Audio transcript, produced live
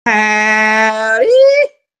Howdy!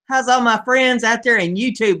 How's all my friends out there in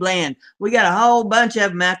YouTube land? We got a whole bunch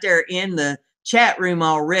of them out there in the chat room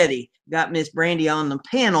already. Got Miss Brandy on the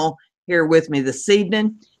panel here with me this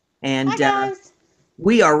evening, and Hi guys.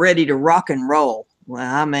 we are ready to rock and roll. Well,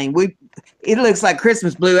 I mean, it looks like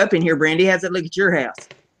Christmas blew up in here, Brandy. How's it look at your house?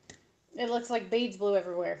 It looks like beads blew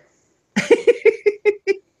everywhere.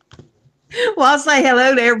 Well, I'll say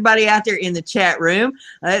hello to everybody out there in the chat room.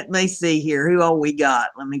 Let me see here. Who all we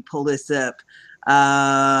got? Let me pull this up.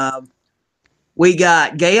 We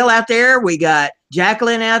got Gail out there. We got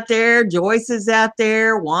Jacqueline out there. Joyce is out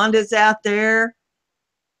there. Wanda's out there.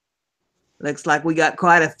 Looks like we got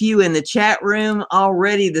quite a few in the chat room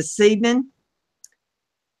already this evening.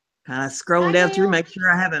 Kind of scrolling down through, make sure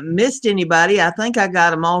I haven't missed anybody. I think I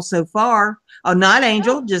got them all so far. Oh, Night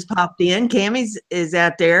Angel just popped in. Cammy's is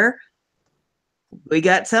out there. We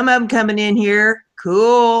got some of them coming in here.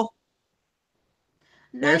 Cool.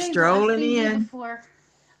 They're strolling in.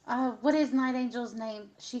 What is Night Angel's name?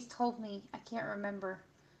 She's told me. I can't remember.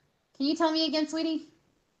 Can you tell me again, sweetie?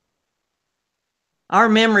 Our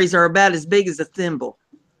memories are about as big as a thimble.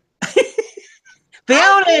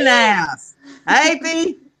 Fiona in the house. Hey,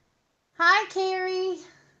 P. Hi, Carrie.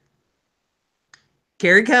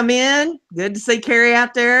 Carrie, come in. Good to see Carrie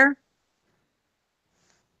out there.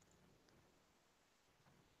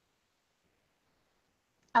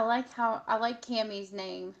 I like Cammy's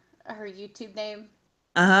name, her YouTube name.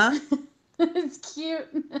 Uh-huh. It's cute.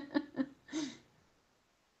 A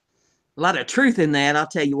lot of truth in that, I'll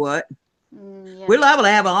tell you what. Yeah. We're liable to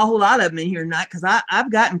have a whole lot of them in here tonight because I've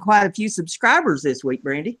gotten quite a few subscribers this week,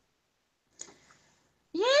 Brandy.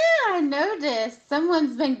 Yeah, I noticed.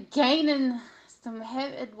 Someone's been gaining some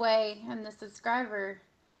headway in the subscriber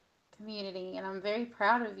community, and I'm very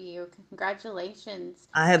proud of you. Congratulations.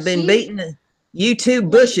 I have been beating the YouTube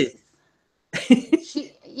bushes.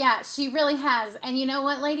 She really has. And you know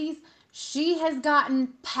what, ladies? She has gotten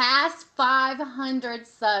past 500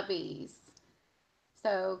 subbies.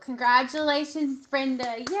 So congratulations,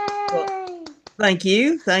 Brenda. Yay! Well, thank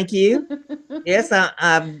you. Thank you. Yes,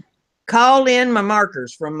 I've called in my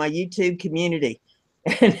markers from my YouTube community.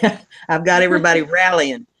 And I've got everybody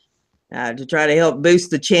rallying to try to help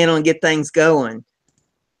boost the channel and get things going.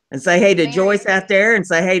 And say hey to Joyce out there, and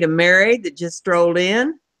say hey to Mary that just strolled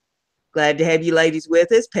in. Glad to have you ladies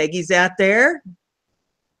with us. Peggy's out there.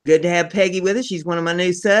 Good to have Peggy with us. She's one of my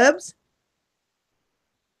new subs.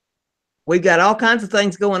 We've got all kinds of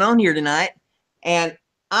things going on here tonight. And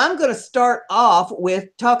I'm going to start off with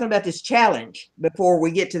talking about this challenge before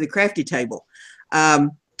we get to the crafty table. I've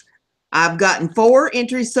gotten 4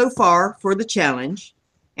 entries so far for the challenge.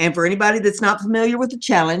 And for anybody that's not familiar with the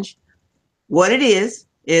challenge, what it is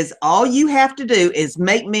all you have to do is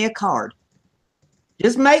make me a card.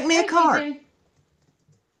 Just make me a card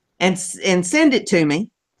and send it to me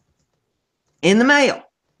in the mail.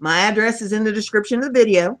 My address is in the description of the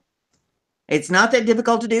video. It's not that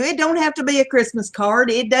difficult to do. It don't have to be a Christmas card.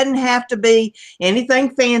 It doesn't have to be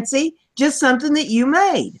anything fancy, just something that you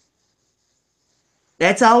made.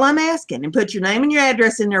 That's all I'm asking. And put your name and your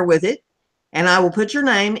address in there with it. And I will put your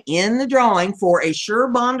name in the drawing for a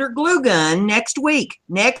Surebonder glue gun next week.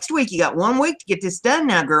 Next week. You got 1 week to get this done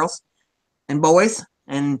now, girls and boys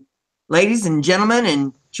and ladies and gentlemen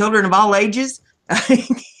and children of all ages.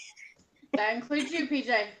 That includes you,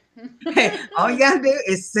 PJ. All you got to do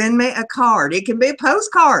is send me a card. It can be a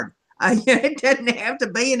postcard. It doesn't have to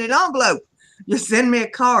be in an envelope. Just send me a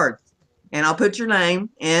card, and I'll put your name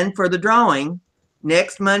in for the drawing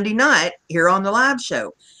next Monday night here on the live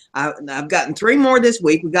show. I've gotten 3 more this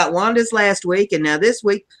week. We got Wanda's last week, and now this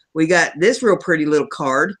week we got this real pretty little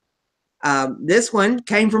card. This one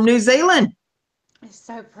came from New Zealand. It's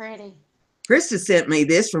so pretty. Krista sent me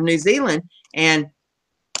this from New Zealand, and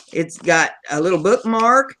it's got a little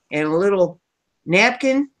bookmark and a little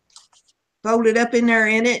napkin folded up in there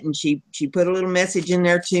in it, and she put a little message in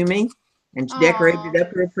there to me, and she decorated it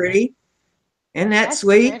up real pretty. And that's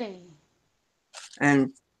sweet. Pretty.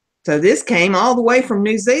 And so this came all the way from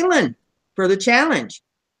New Zealand for the challenge.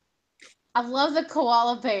 I love the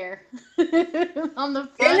koala bear on the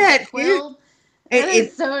front. Isn't that quilt? That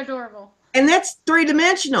is so adorable. And that's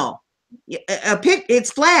 3-dimensional.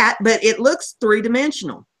 It's flat, but it looks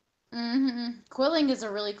 3-dimensional. Quilling is a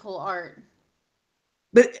really cool art.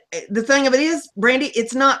 But the thing of it is, Brandy,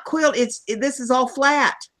 it's not quilt. This is all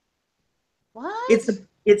flat. What?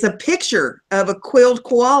 It's a picture of a quilled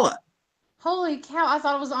koala. Holy cow! I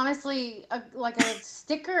thought it was honestly like a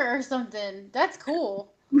sticker or something. That's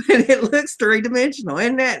cool. But it looks 3-dimensional.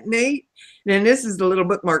 Isn't that neat? And this is the little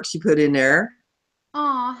bookmark she put in there.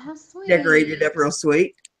 Aw, how sweet. Decorated up real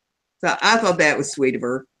sweet. So I thought that was sweet of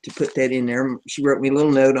her to put that in there. She wrote me a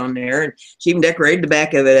little note on there, and she even decorated the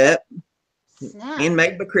back of it up. Snap.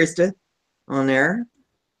 Handmade by Krista on there.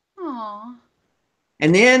 Aw.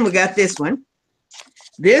 And then we got this one.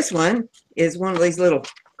 This one is one of these little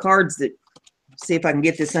cards that, see if I can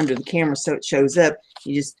get this under the camera so it shows up.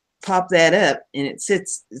 You just pop that up and it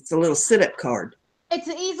sits, it's a little sit-up card. It's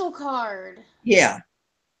an easel card. Yeah.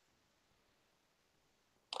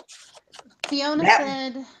 Fiona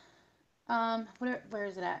said, where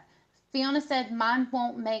is it at? Fiona said, mine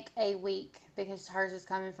won't make a week because hers is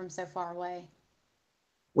coming from so far away.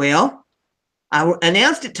 Well, I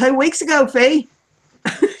announced it 2 weeks ago, Fee.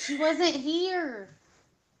 She wasn't here.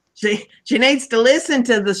 She needs to listen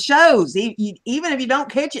to the shows. Even if you don't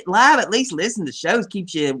catch it live, at least listen to shows.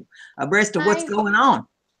 Keeps you abreast of what's going on.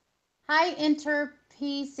 Hi, Enter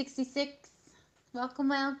P66. Welcome,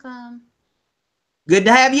 welcome. Good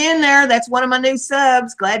to have you in there. That's one of my new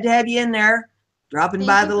subs. Glad to have you in there. Dropping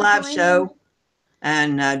by the live show.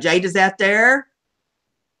 And Jada's out there.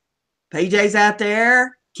 PJ's out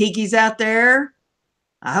there. Kiki's out there.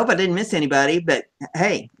 I hope I didn't miss anybody, but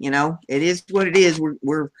hey, you know, it is what it is.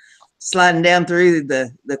 We're sliding down through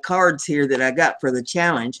the cards here that I got for the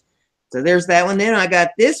challenge. So there's that one. Then I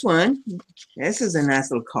got this one. This is a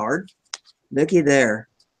nice little card. Looky there.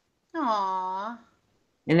 Aww.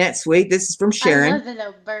 Isn't that sweet? This is from Sharon. I love the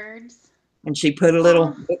little birds. And she put a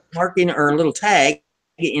little bookmark in, or a little tag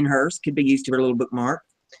in hers. Could be used to her little bookmark.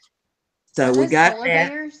 So we got polar that.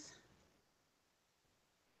 Bears?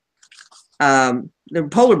 They're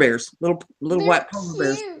polar bears, little They're white polar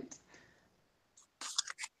bears. Cute.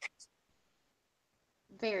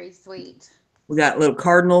 Very sweet. We got little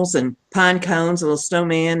cardinals and pine cones, a little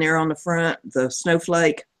snowman there on the front, the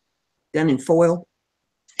snowflake done in foil.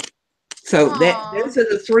 So those are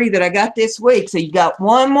the three that I got this week. So you got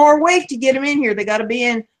one more week to get them in here. They got to be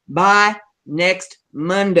in by next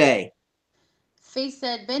Monday. Fee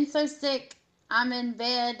said, been so sick, I'm in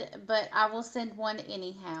bed, but I will send one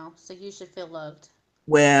anyhow. So you should feel loved.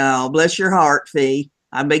 Well, bless your heart, Fee.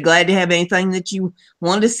 I'd be glad to have anything that you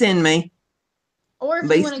want to send me. Or if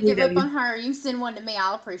you want to give up on her, you can send one to me.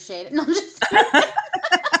 I'll appreciate it. No, I'm just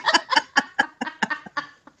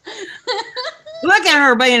Look at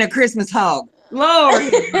her being a Christmas hog. Lord.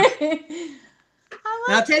 I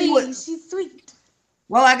love Fee. She's sweet.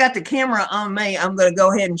 Well, I got the camera on me. I'm going to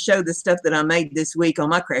go ahead and show the stuff that I made this week on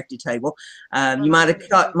my crafty table. You might have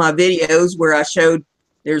caught my videos where I showed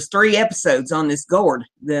there's 3 episodes on this gourd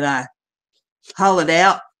that I hollowed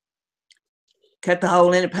out, cut the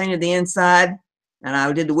hole in it, painted the inside, and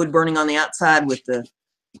I did the wood burning on the outside with the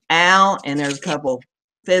owl, and there's a couple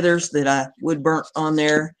feathers that I wood burnt on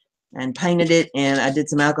there and painted it, and I did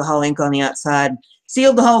some alcohol ink on the outside,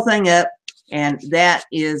 sealed the whole thing up, and that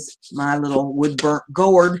is my little wood burnt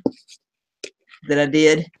gourd that I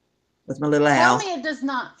did with my little owl. Tell me it does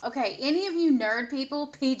not. Okay, any of you nerd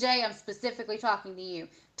people, PJ, I'm specifically talking to you.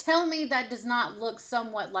 Tell me that does not look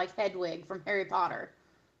somewhat like Hedwig from Harry Potter.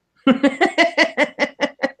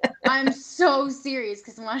 I'm so serious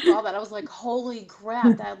because when I saw that, I was like, holy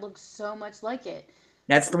crap, that looks so much like it.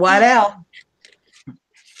 That's the white owl.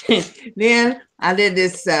 Then I did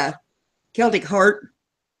this Celtic heart.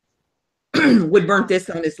 Wood burnt this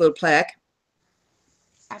on this little plaque.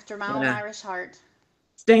 After my own Irish heart.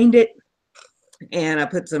 Stained it. And I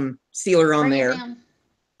put some sealer on there.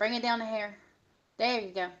 Bring it down the hair. There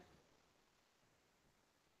you go.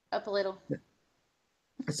 Up a little.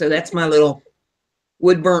 So that's my little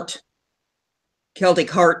wood burnt Celtic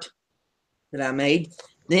heart that I made.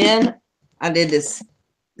 Then I did this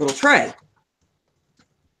little tray.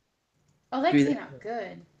 Oh, that came out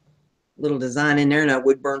good. Little design in there, and I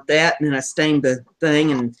wood burnt that, and then I stained the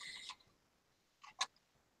thing and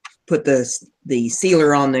put the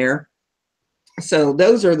sealer on there. So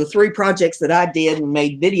those are the 3 projects that I did and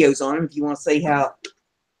made videos on. If you want to see how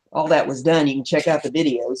all that was done, you can check out the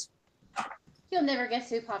videos. You'll never guess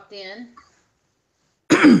who popped in.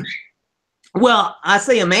 Well, I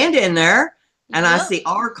see Amanda in there, and I see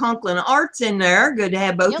R. Conklin Arts in there. Good to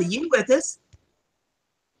have both of you with us.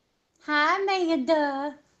 Hi,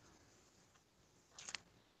 Amanda.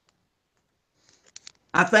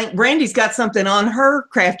 I think Brandy's got something on her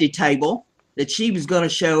crafty table that she was going to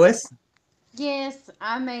show us. Yes,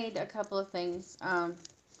 I made a couple of things.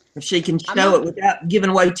 If she can show it without giving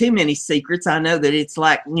away too many secrets, I know that it's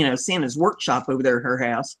like, you know, Santa's workshop over there at her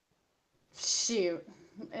house. Shoot,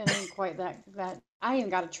 it ain't quite that. I even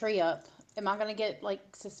got a tree up. Am I going to get like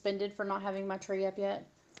suspended for not having my tree up yet?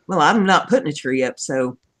 Well, I'm not putting a tree up,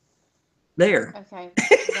 so there. Okay,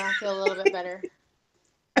 now I feel a little bit better.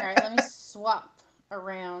 All right, let me swap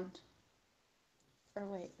around. Or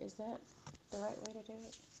wait, is that the right way to do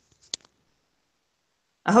it?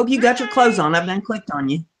 I hope you got your clothes Hi! on. I've done clicked on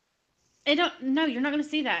you. No, you're not going to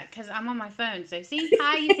see that because I'm on my phone. So see?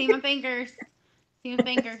 Hi, you see my fingers. See my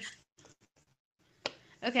fingers.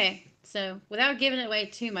 Okay, so without giving it away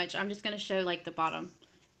too much, I'm just going to show like the bottom.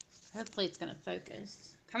 Hopefully it's going to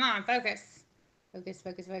focus. Come on, focus. Focus,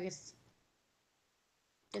 focus, focus.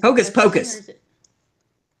 Is it Hocus focusing or pocus.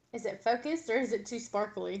 is it focused or is it too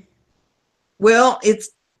sparkly? Well,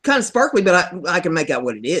 it's kind of sparkly, but I can make out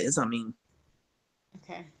what it is. I mean,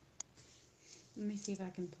 Okay. Let me see if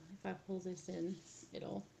I pull this in,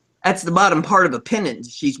 it'll. that's the bottom part of a pendant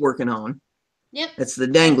she's working on. Yep. That's the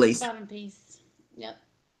That's the danglies. bottom piece. Yep.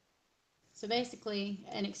 So basically,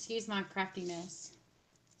 and excuse my craftiness.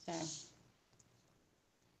 So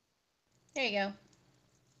there you go.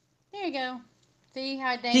 There you go. See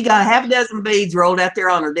how it She got dangles? a half a dozen beads rolled out there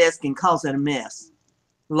on her desk and calls it a mess.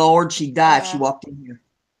 Lord, she'd die if she walked in here.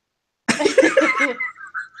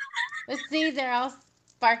 But see, they're all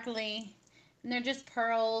sparkly. And they're just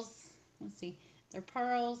pearls. Let's see. They're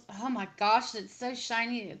pearls. Oh my gosh, it's so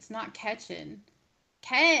shiny it's not catching.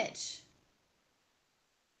 Catch!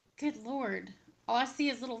 Good lord. All I see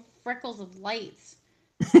is little freckles of lights.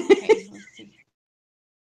 Okay, let's see.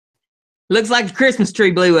 Looks like the Christmas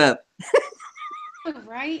tree blew up.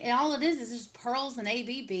 Right? And all it is just pearls and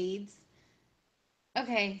AB beads.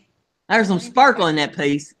 Okay. There's some Let me put it sparkle back in that in.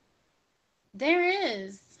 piece. There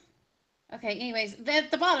is. Okay, anyways,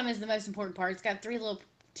 the bottom is the most important part. It's got 3 little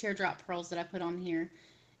teardrop pearls that I put on here.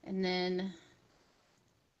 And then,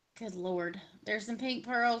 good lord, there's some pink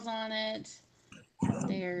pearls on it.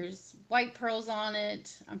 There's white pearls on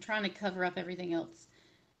it. I'm trying to cover up everything else.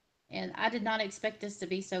 And I did not expect this to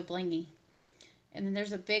be so blingy. And then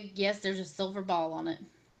there's a big, yes, there's a silver ball on it.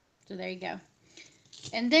 So there you go.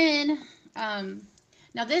 And then,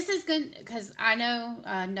 now this is good because I know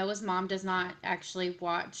Noah's mom does not actually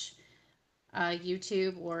watch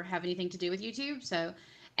YouTube or have anything to do with YouTube. So,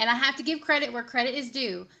 and I have to give credit where credit is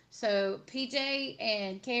due. So PJ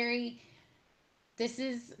and Carrie, this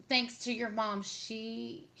is thanks to your mom.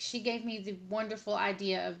 She gave me the wonderful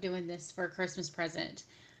idea of doing this for a Christmas present.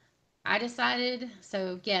 I decided,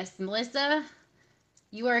 so yes, Melissa,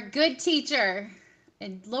 you are a good teacher.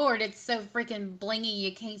 And Lord, it's so freaking blingy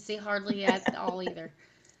you can't see hardly at all either.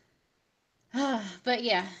 But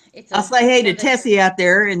yeah, it's I'll a say hey one to of those Tessie out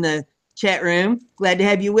there in the chat room. Glad to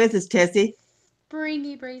have you with us, Tessie.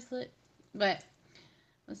 springy bracelet. But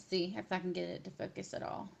let's see if I can get it to focus at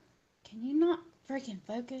all. Can you not freaking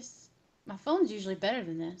focus? My phone's usually better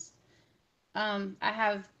than this. I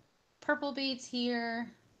have purple beads here,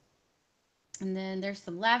 and then there's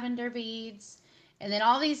some lavender beads, and then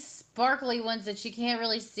all these sparkly ones that you can't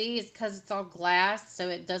really see is because it's all glass, so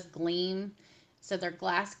it does gleam. So they're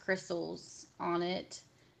glass crystals on it.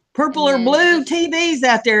 Purple And or then blue this TVs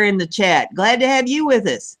out there in the chat. Glad to have you with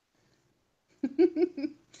us.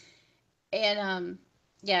 and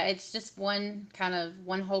yeah, it's just one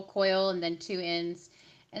whole coil and then 2 ends.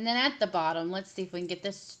 And then at the bottom, let's see if we can get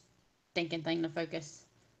this stinking thing to focus.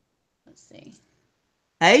 Let's see.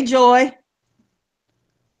 Hey, Joy.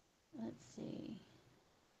 Let's see.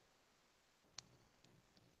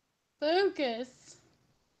 Focus.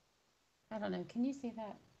 I don't know. Can you see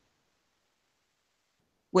that?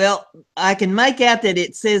 Well, I can make out that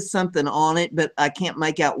it says something on it, but I can't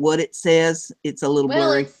make out what it says. It's a little Well,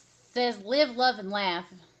 blurry. it says live, love, and laugh.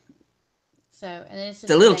 So, and then it's It's a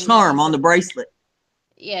just a little dangling charm piece on the of, bracelet.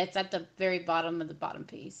 yeah, it's at the very bottom of the bottom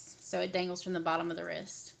piece. So it dangles from the bottom of the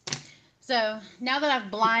wrist. So now that I've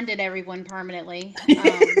blinded everyone permanently,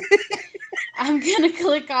 I'm going to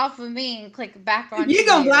click off of me and click back onto You're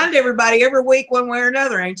going to you. blind everybody every week one way or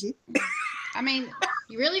another, ain't you? I mean,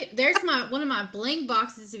 you really, there's one of my bling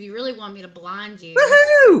boxes if you really want me to blind you.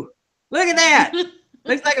 Woohoo! Look at that.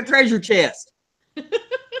 Looks like a treasure chest.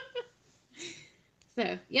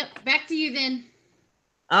 So, yep, back to you then.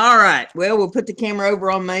 All right. Well, we'll put the camera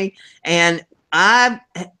over on me. And I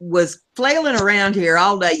was flailing around here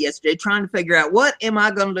all day yesterday trying to figure out what am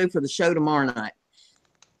I going to do for the show tomorrow night.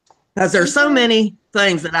 Because there's so many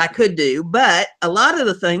things that I could do, but a lot of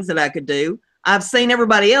the things that I could do, I've seen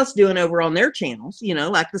everybody else doing over on their channels, you know,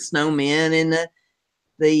 like the snowmen and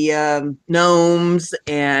the gnomes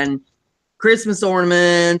and Christmas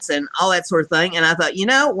ornaments and all that sort of thing. And I thought, you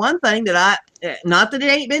know, one thing that not that it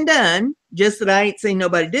ain't been done, just that I ain't seen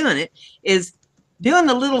nobody doing it, is doing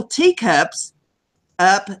the little teacups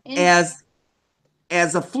up as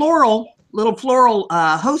a little floral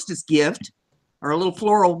hostess gift or a little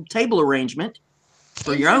floral table arrangement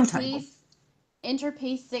for your own table.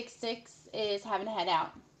 Interpiece 66 is having to head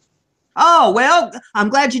out. Oh, well, I'm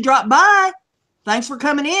glad you dropped by. thanks for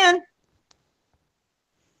coming in.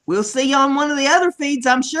 We'll see you on one of the other feeds,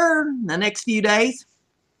 I'm sure, in the next few days.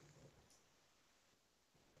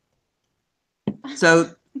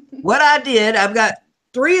 So what I did, I've got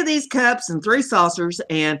 3 of these cups and 3 saucers,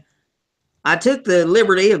 and I took the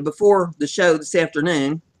liberty of, before the show this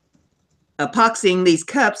afternoon, epoxying these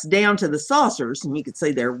cups down to the saucers, and you can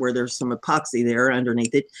see there where there's some epoxy there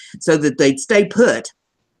underneath it, so that they'd stay put.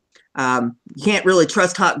 You can't really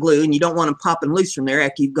trust hot glue, and you don't want them popping loose from there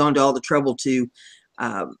after you've gone to all the trouble to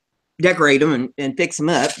decorate them and fix them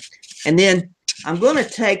up. And then I'm going to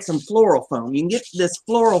take some floral foam. You can get this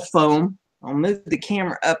floral foam. I'll move the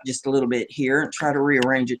camera up just a little bit here and try to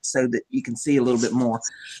rearrange it so that you can see a little bit more.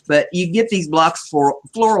 But you get these blocks for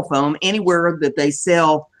floral foam anywhere that they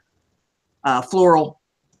sell floral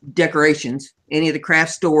decorations. Any of the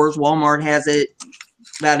craft stores, Walmart has it,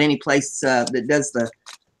 about any place that does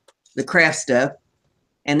the craft stuff.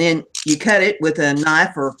 And then you cut it with a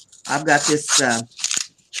knife, or I've got this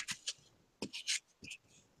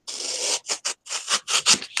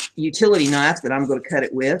utility knife that I'm going to cut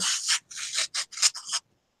it with.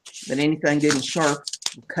 But anything good and sharp,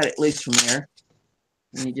 we'll cut it loose from there.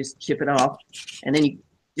 And you just chip it off. And then you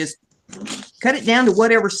just cut it down to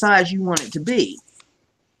whatever size you want it to be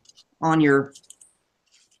on your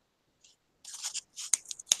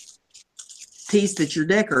piece that you're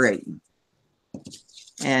decorating.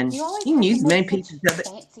 And you can use many pieces of it.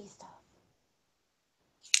 Fancy stuff.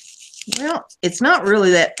 Well, it's not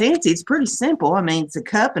really that fancy. It's pretty simple. I mean, it's a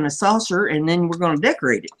cup and a saucer, and then we're going to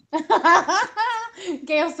decorate it.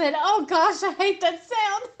 Gail said, "Oh gosh, I hate that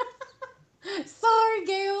sound." Sorry,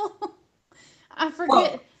 Gail. I forget.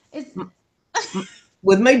 Well, It's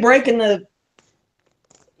with me breaking the...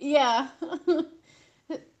 yeah.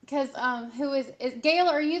 Because who is Gail?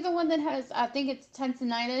 Are you the one that has? I think it's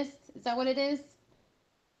tendinitis. Is that what it is?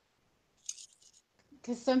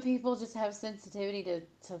 Because some people just have sensitivity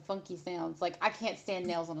to funky sounds. Like, I can't stand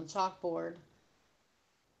nails on a chalkboard.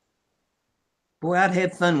 Boy, I'd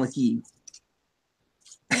have fun with you.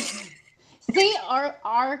 See,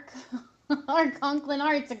 our Conklin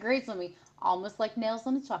Arts agrees with me. Almost like nails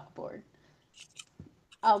on a chalkboard.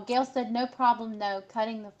 Oh, Gail said, no problem, no.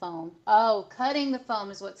 Cutting the foam. Oh, cutting the foam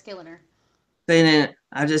is what's killing her. Then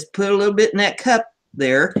I just put a little bit in that cup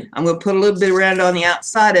there. I'm going to put a little bit around on the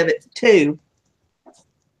outside of it, too.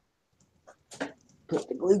 Put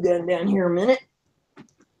the glue gun down here a minute.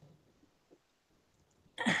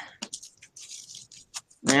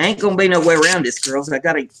 There ain't gonna be no way around this, girls. I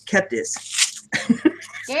gotta cut this.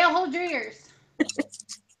 Gail, hold your ears.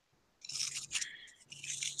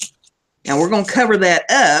 Now we're gonna cover that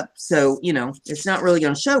up, so you know it's not really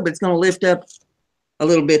gonna show, but it's gonna lift up a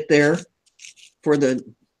little bit there for the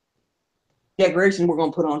decoration we're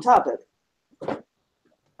gonna put on top of it.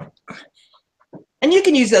 And you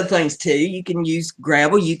can use other things too. You can use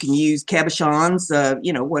gravel. You can use cabochons.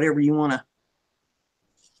 You know, whatever you want to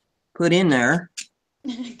put in there.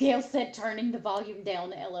 Gail said, turning the volume down,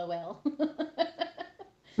 LOL.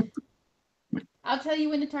 I'll tell you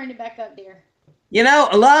when to turn it back up, dear. You know,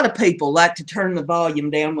 a lot of people like to turn the volume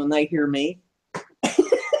down when they hear me.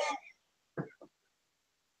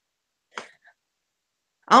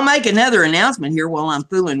 I'll make another announcement here while I'm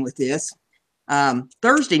fooling with this.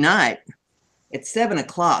 Thursday night at 7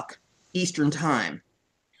 o'clock Eastern Time,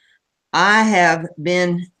 I have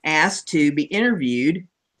been asked to be interviewed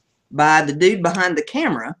by the dude behind the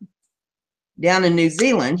camera down in New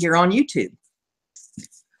Zealand here on YouTube.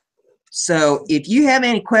 So if you have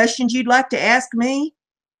any questions you'd like to ask me,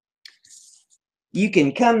 you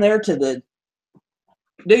can come there to the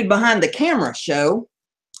dude behind the camera show.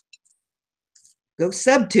 Go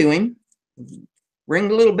sub to him. Ring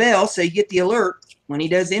the little bell so you get the alert when he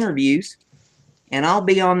does interviews. And I'll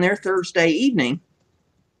be on there Thursday evening.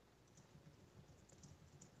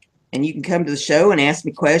 And you can come to the show and ask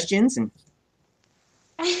me questions, and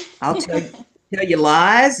I'll tell you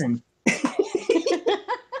lies. And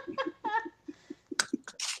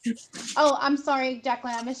oh, I'm sorry,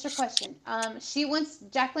 Jacqueline, I missed your question.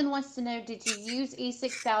 Jacqueline wants to know, did you use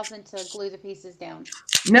E6000 to glue the pieces down?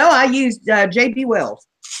 No, I used JB Wells.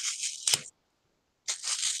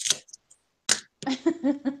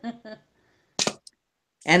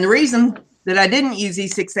 And the reason that I didn't use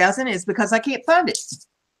E6000 is because I can't find it.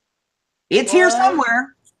 It's here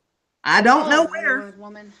somewhere. I don't know where. Lord,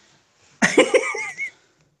 woman.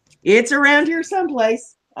 It's around here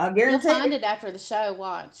someplace. I'll guarantee. You'll find it after the show.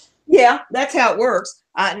 Watch. Yeah, that's how it works.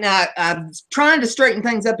 Now, I'm trying to straighten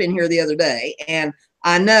things up in here the other day, and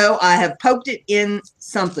I know I have poked it in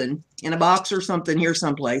something, in a box or something here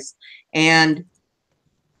someplace, and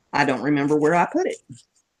I don't remember where I put it.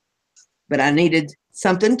 but I needed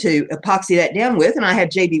something to epoxy that down with, and I had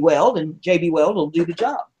JB Weld, and JB Weld will do the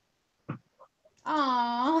job.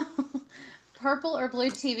 Aww. Purple or Blue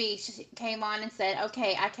TV came on and said,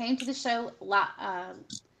 okay, I came to the show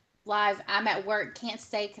live. I'm at work. Can't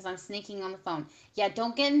stay because I'm sneaking on the phone. Yeah,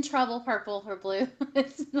 don't get in trouble, Purple or Blue.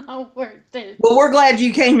 It's not worth it. Well, we're glad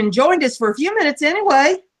you came and joined us for a few minutes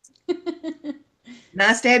anyway.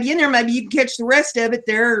 Nice to have you in there. Maybe you can catch the rest of it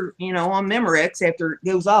there, on Memorex after it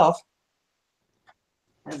goes off.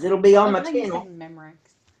 As it'll be on my channel. Memorex.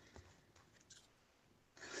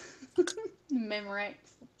 Memorex.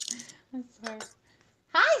 I swear.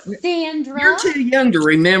 Hi, Sandra. You're too young to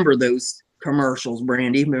remember those commercials,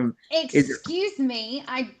 Brandy. Excuse me.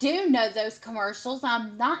 I do know those commercials.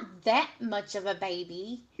 I'm not that much of a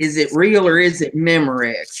baby. Is it real or is it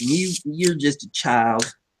Memorex? You're just a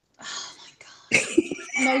child. Oh my God.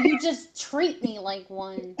 No, you just treat me like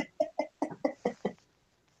one.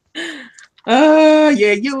 Oh,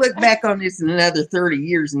 yeah. You look back on this in another 30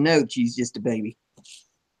 years and know she's just a baby.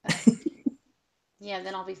 Yeah,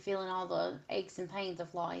 then I'll be feeling all the aches and pains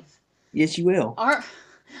of life. Yes, you will.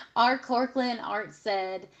 Our Corkland Art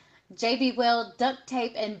said, JB Will, duct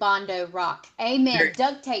tape and Bondo rock. Amen. Sure.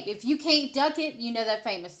 Duct tape. If you can't duck it, you know that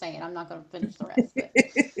famous saying. I'm not going to finish the rest of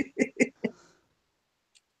it.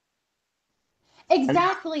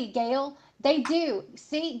 Exactly, Gail. They do.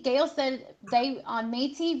 See, Gail said on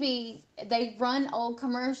MeTV, they run old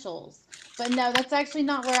commercials. But no, that's actually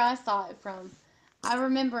not where I saw it from. I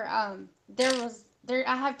remember I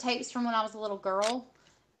have tapes from when I was a little girl,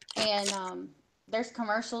 and there's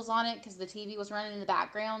commercials on it because the TV was running in the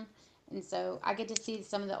background, and so I get to see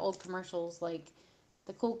some of the old commercials, like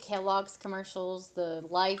the cool Kellogg's commercials, the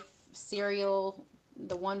Life cereal,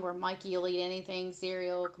 the one where Mikey will eat anything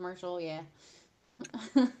cereal commercial. Yeah.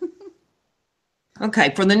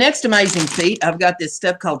 Okay, for the next amazing feat, I've got this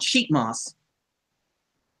stuff called sheet moss.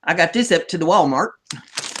 I got this up to the Walmart,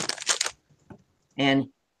 and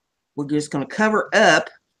we're just going to cover up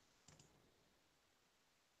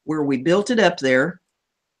where we built it up there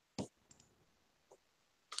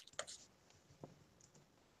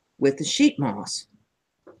with the sheet moss.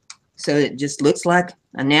 So it just looks like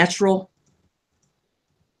a natural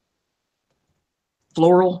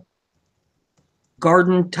floral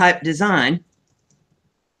garden type design.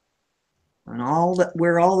 And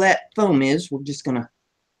where all that foam is, we're just going to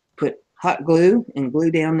put hot glue and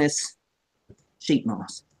glue down this sheet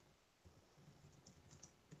moss.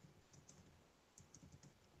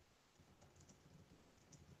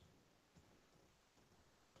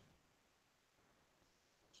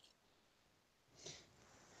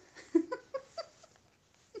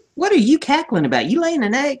 What are you cackling about? You laying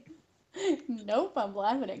an egg? Nope, I'm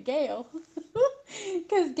laughing at Gail.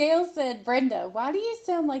 Because Gail said, Brenda, why do you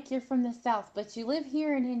sound like you're from the South, but you live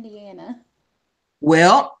here in Indiana?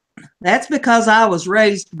 Well, that's because I was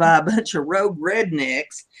raised by a bunch of rogue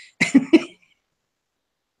rednecks.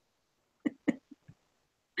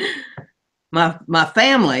 My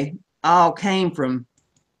family all came from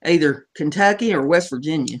either Kentucky or West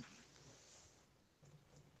Virginia.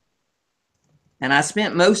 And I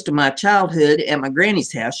spent most of my childhood at my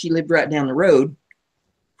granny's house. She lived right down the road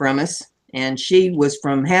from us, and she was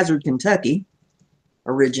from Hazard, Kentucky,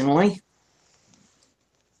 originally.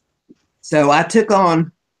 So I took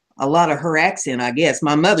on a lot of her accent, I guess.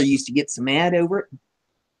 My mother used to get so mad over it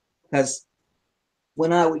because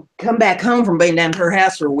when I would come back home from being down to her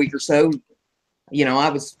house for a week or so, I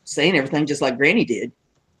was saying everything just like Granny did.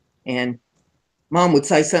 And Mom would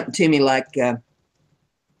say something to me like,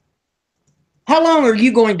 how long are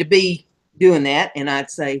you going to be doing that? And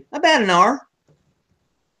I'd say, about an hour.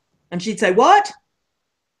 And she'd say, what?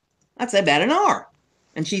 I'd say, about an hour.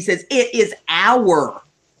 And she says, it is hour.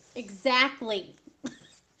 Exactly.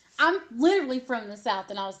 I'm literally from the South,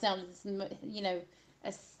 and I was sounding, I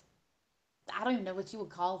don't even know what you would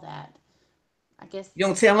call that. I guess. You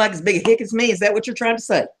don't sound like as big a hick as me. Is that what you're trying to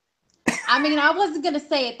say? I mean, I wasn't going to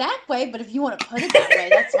say it that way, but if you want to put it that way,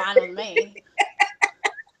 that's fine with me.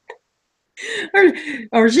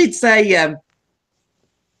 Or she'd say,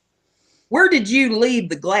 where did you leave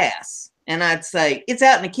the glass? And I'd say, it's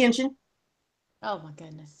out in the kitchen. Oh, my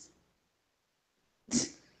goodness.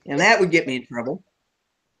 And that would get me in trouble.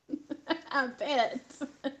 I bet.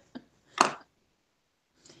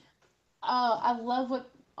 Oh, I love what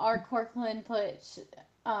our Corkland put.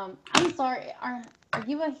 I'm sorry. Are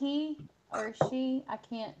you a he or a she? I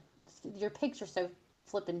can't. Your picture's so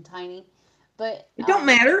flippin' tiny. But it don't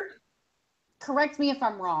matter. Correct me if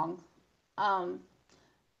I'm wrong.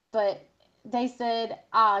 But they said,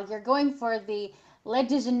 you're going for the Le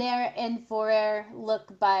Dejeuner en Forêt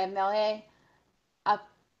look by Melee.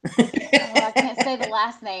 Oh, I can't say the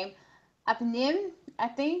last name. Apnim, I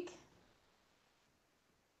think.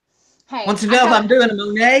 Hey, Wants to I know if got I'm doing a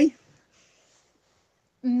Monet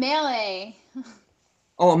melee.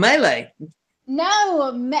 or a melee.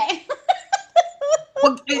 No,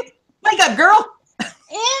 Well, wake up, girl.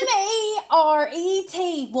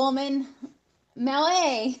 Meret, woman.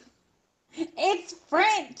 Melee. It's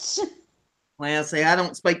French. Well, see, I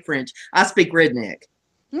don't speak French. I speak redneck.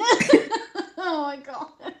 Oh my gosh.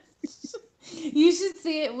 You should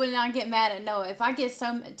see it when I get mad at Noah. If I get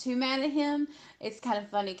too mad at him, it's kind of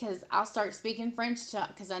funny because I'll start speaking French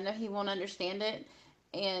because I know he won't understand it,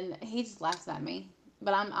 and he just laughs at me.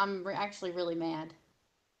 But actually really mad.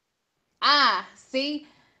 Ah, see,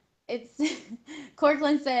 it's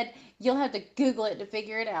Cortland said you'll have to Google it to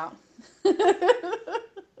figure it out.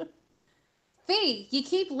 Fee, you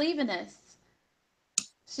keep leaving us.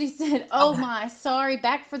 She said, "Oh Oh, my, sorry,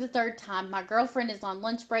 back for the third time. My girlfriend is on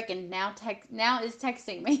lunch break and now is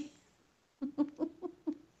texting me."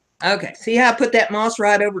 okay. See how I put that moss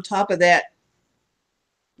right over top of that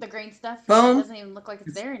The green stuff, yeah, it foam? doesn't even look like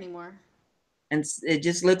it's there anymore. And it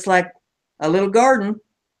just looks like a little garden,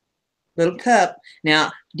 little cup.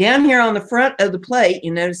 Now, down here on the front of the plate,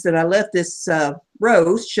 you notice that I left this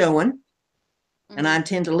rose showing, and I Mm-hmm.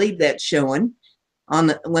 intend to leave that showing.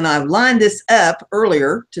 When I lined this up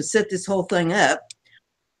earlier to set this whole thing up,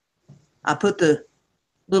 I put the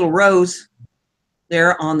little rose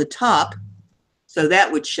there on the top, so that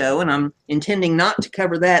would show, and I'm intending not to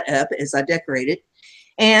cover that up as I decorate it.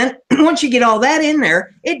 And once you get all that in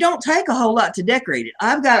there, it don't take a whole lot to decorate it.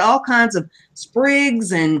 I've got all kinds of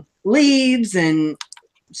sprigs and leaves and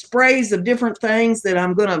sprays of different things that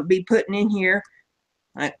I'm going to be putting in here.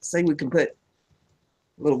 I say we can put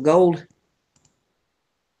a little gold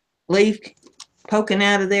leaf poking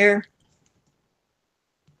out of there.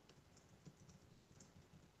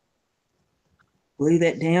 Glue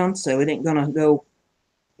that down so it ain't going to go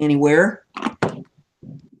anywhere.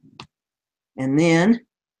 And then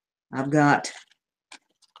I've got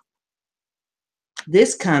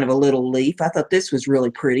this kind of a little leaf. I thought this was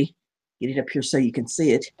really pretty. Get it up here so you can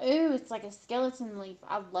see it. Ooh, it's like a skeleton leaf.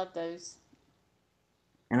 I love those.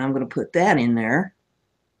 And I'm going to put that in there.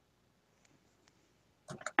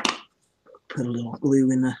 Put a little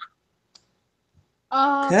glue in the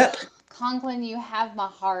Oh, cup. Conklin, you have my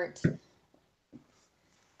heart.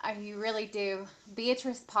 You really do.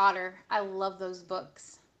 Beatrice Potter. I love those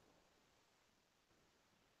books.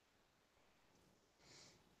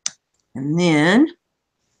 And then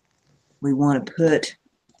we want to put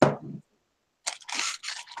a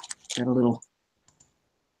little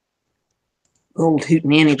gold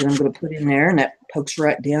hootenanny that I'm going to put in there, and that pokes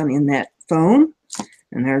right down in that foam.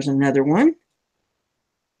 And there's another one.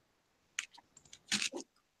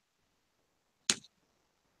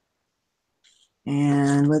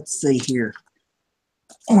 And let's see here.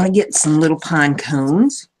 I want to get some little pine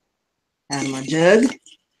cones out of my jug.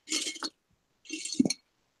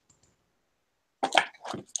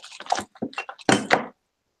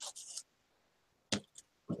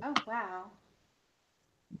 Oh, wow.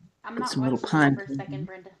 I'm Put not some little watching you pine for a cones second, in.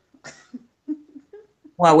 Brenda.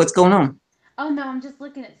 Wow, what's going on? Oh, no, I'm just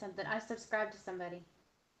looking at something. I subscribed to somebody.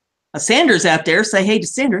 Sandra's out there. Say hey to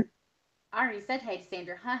Sandra. I already said hey to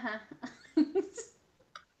Sandra. Haha.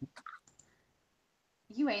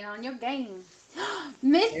 You ain't on your game.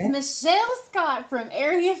 Miss Yeah. Michelle Scott from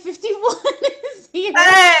Area 51 is here.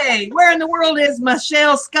 Hey, where in the world is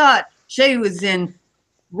Michelle Scott? She was in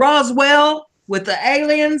Roswell with the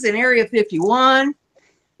aliens in Area 51.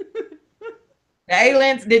 The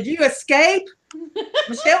aliens, did you escape?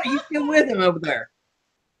 Michelle, are you still with him over there?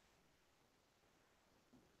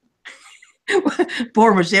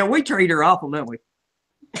 Poor Michelle. We treat her awful, don't we?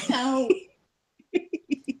 No.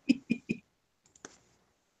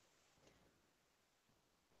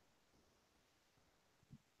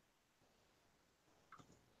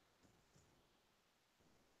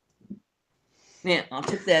 Yeah, I'll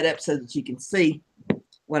tip that up so that you can see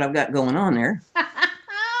what I've got going on there. I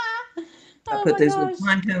Oh put my those little gosh.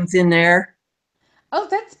 pine cones in there. Oh,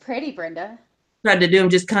 that's pretty, Brenda. Tried to do them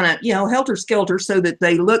just kind of, helter skelter so that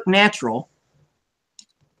they look natural.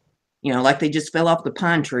 Like they just fell off the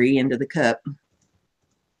pine tree into the cup.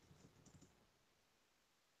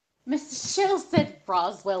 Mrs. Shell said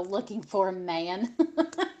Roswell looking for a man.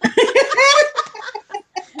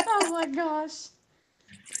 Oh my gosh.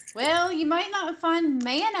 Well, you might not find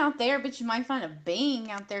man out there, but you might find a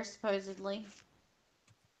being out there, supposedly.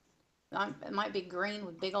 It might be green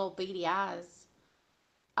with big old beady eyes.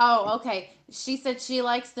 Oh, okay. She said she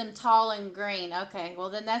likes them tall and green. Okay, well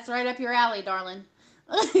then that's right up your alley, darling.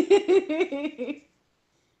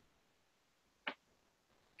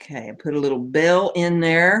 Okay, I put a little bell in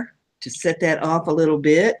there to set that off a little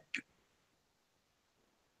bit.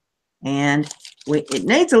 And it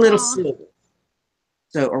needs a little silver.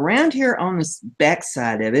 So around here on this back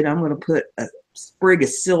side of it, I'm going to put a sprig of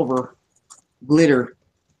silver glitter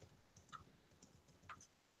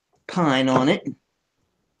pine on it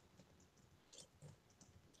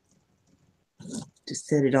to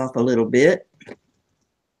set it off a little bit.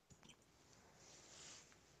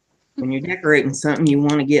 When you're decorating something, you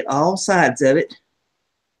want to get all sides of it.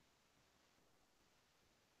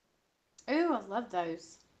 Ooh, I love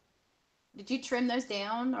those. Did you trim those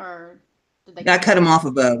down, or did they I come cut them out? off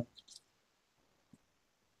of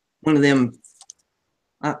one of them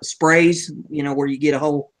sprays, you know, where you get a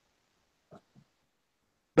whole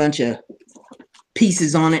bunch of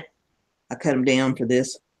pieces on it. I cut them down for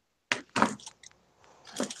this.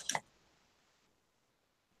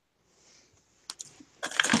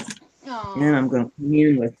 And I'm going to come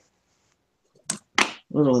in with a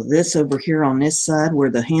little of this over here on this side where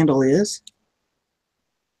the handle is.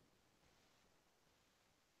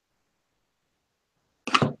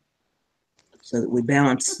 So that we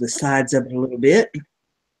balance the sides of it a little bit.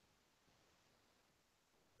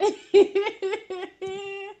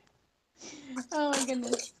 Oh my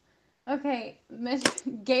goodness. Okay,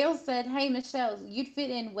 Gail said, "Hey Michelle, you'd fit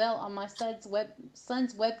in well on my son's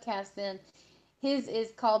webcast. Then his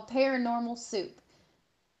is called Paranormal Soup."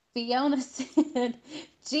 Fiona said,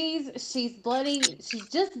 "Geez, she's bloody. She's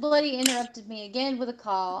just bloody interrupted me again with a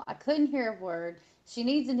call. I couldn't hear a word. She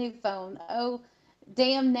needs a new phone. Oh,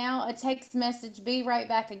 damn! Now a text message. Be right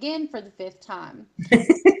back again for the fifth time."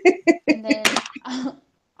 And then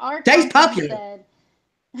our Tastes Conklin popular.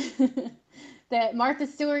 said that Martha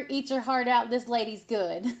Stewart eats her heart out. This lady's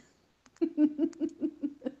good.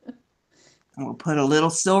 We'll put a little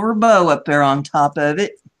silver bow up there on top of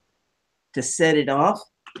it to set it off.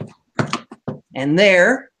 And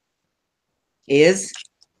there is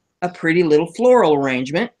a pretty little floral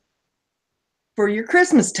arrangement for your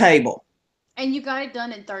Christmas table. And you got it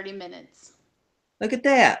done in 30 minutes. Look at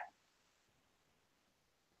that.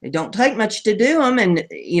 It don't take much to do them. And,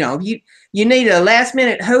 you know, if you need a last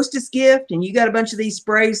minute hostess gift and you got a bunch of these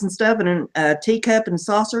sprays and stuff and a teacup and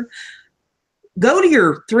saucer, go to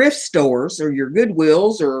your thrift stores or your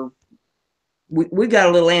Goodwills, or we got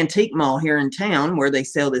a little antique mall here in town where they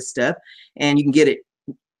sell this stuff and you can get it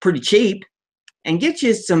pretty cheap, and get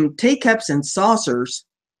you some teacups and saucers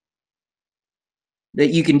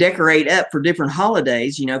that you can decorate up for different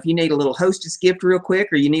holidays. You know, if you need a little hostess gift real quick,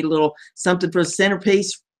 or you need a little something for a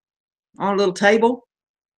centerpiece on a little table,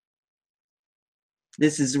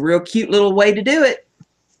 this is a real cute little way to do it.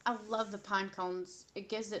 I love the pine cones. It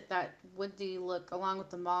gives it that woody look along with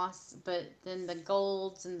the moss, but then the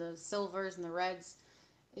golds and the silvers and the reds,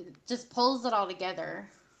 it just pulls it all together.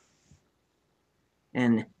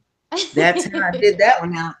 And that's how I did that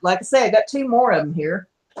one. Now, like I say, I got two more of them here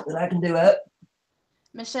that I can do up.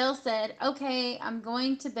 Michelle said, "Okay, I'm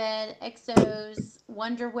going to bed. Exos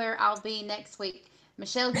wonder where I'll be next week."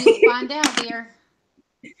 Michelle, you will find out, dear.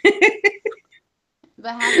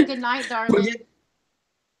 But have a good night, darling.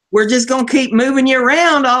 We're just going to keep moving you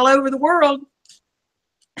around all over the world.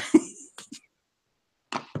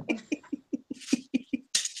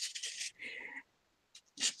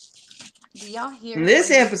 Do y'all hear? In this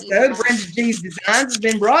episode, Brenda G's Designs has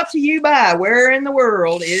been brought to you by Where in the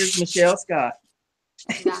World is Michelle Scott?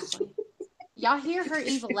 Exactly. Y'all hear her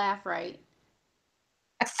evil laugh, right?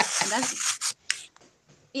 And that's,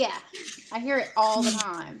 yeah, I hear it all the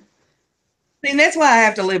time. And that's why I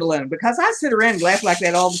have to live alone, because I sit around and laugh like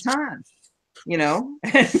that all the time. You know,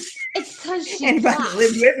 it's because she's anybody that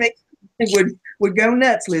lives with me would go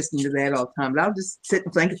nuts listening to that all the time. But I'll just sit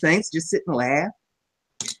and think of things, just sit and laugh.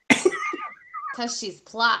 Because she's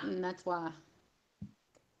plotting, that's why.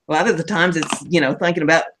 A lot of the times it's, you know, thinking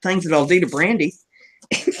about things that I'll do to Brandy.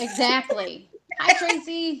 Exactly. Hi,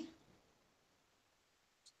 Tracy.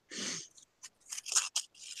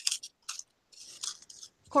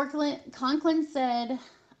 Conklin said,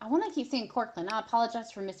 I want to keep saying Corkland. I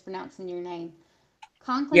apologize for mispronouncing your name.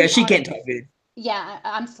 Conklin. Yeah, she can't talk good. Yeah,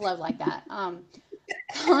 I'm slow like that.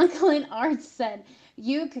 Conklin Arts said,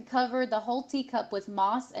 you could cover the whole teacup with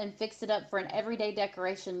moss and fix it up for an everyday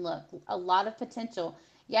decoration look. A lot of potential.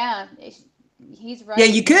 Yeah, he's right. Yeah,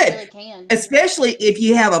 you could. You really can. Especially if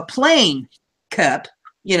you have a plain cup,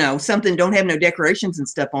 you know, something don't have no decorations and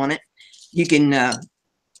stuff on it. You can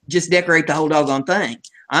just decorate the whole doggone thing.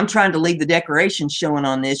 I'm trying to leave the decorations showing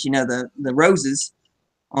on this, you know, the roses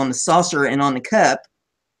on the saucer and on the cup,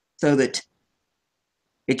 so that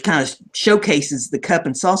it kind of showcases the cup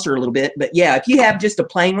and saucer a little bit. But yeah, if you have just a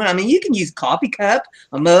plain one, I mean, you can use a coffee cup,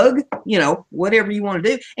 a mug, you know, whatever you want to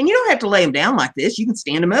do. And you don't have to lay them down like this. You can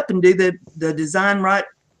stand them up and do the design right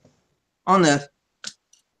on the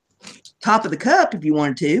top of the cup if you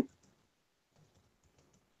wanted to.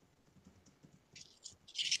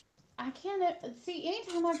 I can't see.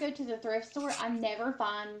 Anytime I go to the thrift store, I never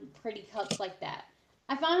find pretty cups like that.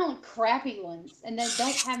 I find only crappy ones, and they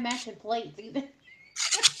don't have matching plates either.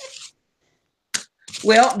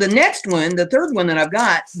 Well, the next one, the third one that I've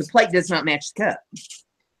got, the plate does not match the cup.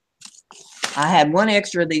 I had one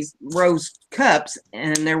extra of these rose cups,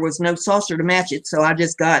 and there was no saucer to match it, so I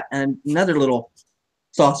just got another little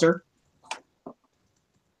saucer.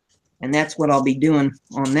 And that's what I'll be doing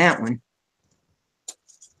on that one.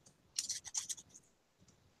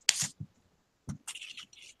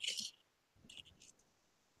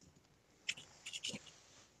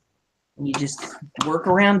 You just work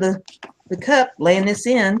around the cup, laying this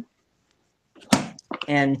in,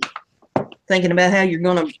 and thinking about how you're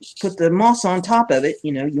going to put the moss on top of it.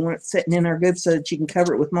 You know, you want it sitting in there good so that you can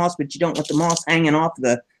cover it with moss, but you don't want the moss hanging off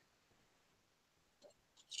the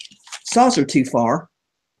saucer too far.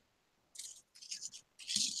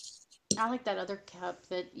 I like that other cup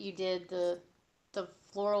that you did, the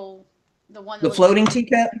floral, the one that The looks like floating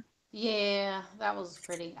teacup. yeah, that was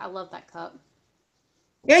pretty. I love that cup.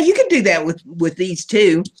 Yeah, you can do that with these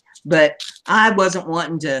too, but I wasn't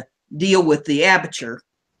wanting to deal with the aperture.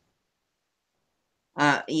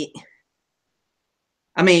 I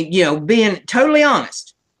mean, you know, being totally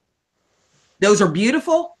honest, those are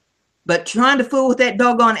beautiful, but trying to fool with that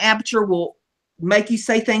doggone aperture will make you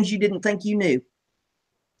say things you didn't think you knew.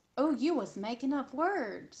 Oh, you was making up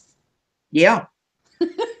words. Yeah.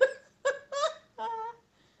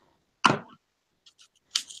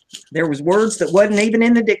 There was words that wasn't even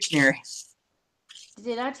in the dictionary.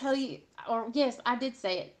 Did I tell you? Or yes, I did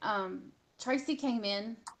say it. Tracy came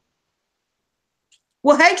in.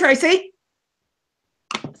 Well, hey, Tracy.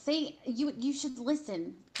 See, you should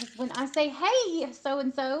listen because when I say hey so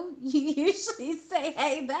and so, you usually say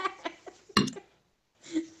hey back.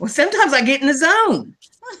 Well, sometimes I get in the zone.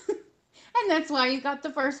 And that's why you got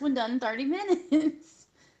the first one done in 30 minutes.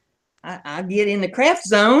 I get in the craft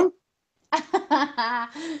zone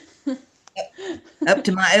up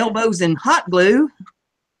to my elbows in hot glue.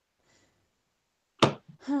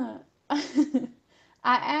 I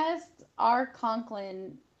asked R.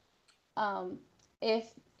 Conklin if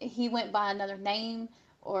he went by another name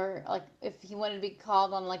or like if he wanted to be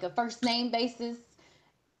called on like a first name basis,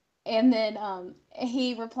 and then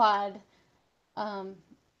he replied,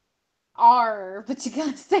 R, but you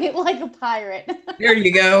gotta say it like a pirate. There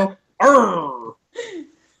you go. Arr.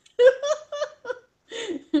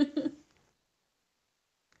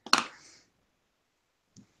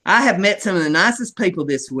 I have met some of the nicest people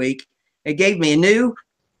this week. It gave me a new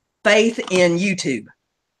faith in YouTube.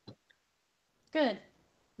 Good.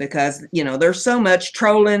 Because, you know, there's so much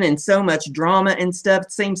trolling and so much drama and stuff.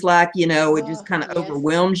 It seems like, you know, it just kind of Yes.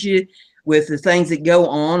 overwhelms you with the things that go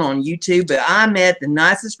on YouTube. But I met the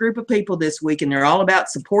nicest group of people this week, and they're all about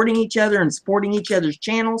supporting each other and supporting each other's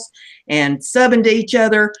channels and subbing to each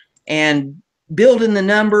other and building the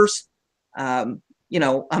numbers. You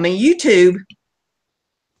know, I mean, YouTube,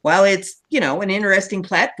 while it's, you know, an interesting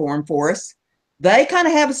platform for us, they kind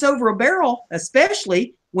of have us over a barrel,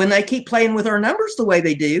 especially when they keep playing with our numbers the way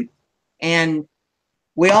they do. And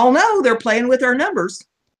we all know they're playing with our numbers.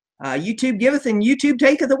 YouTube giveth and YouTube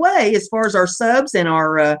taketh away as far as our subs and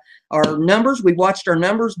our numbers. We watched our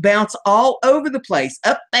numbers bounce all over the place,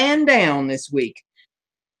 up and down this week.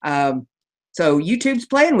 So YouTube's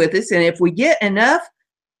playing with us. And if we get enough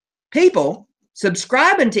people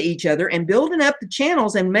subscribing to each other and building up the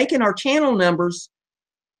channels and making our channel numbers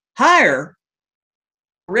higher,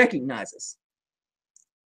 recognize us.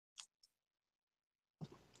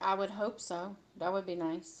 I would hope so. That would be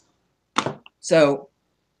nice. So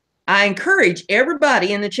I encourage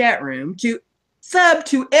everybody in the chat room to sub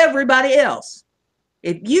to everybody else.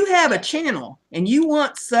 If you have a channel and you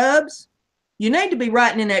want subs, you need to be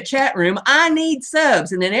writing in that chat room, I need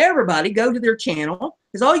subs. And then everybody go to their channel.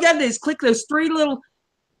 Because all you got to do is click those three little,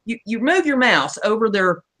 you move your mouse over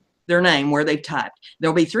their name where they've typed.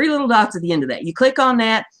 There'll be three little dots at the end of that. You click on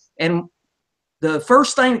that, and the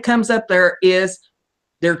first thing that comes up there is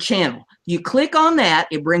their channel. You click on that,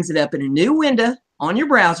 it brings it up in a new window on your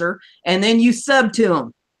browser, and then you sub to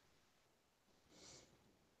them.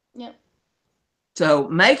 Yep. So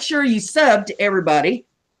make sure you sub to everybody.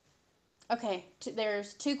 Okay,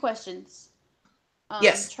 there's two questions.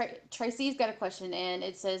 Yes. Tracy's got a question, and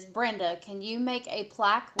it says, Brenda, can you make a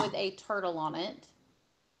plaque with a turtle on it?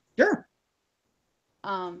 Sure.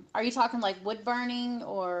 Are you talking like wood burning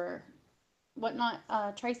or whatnot,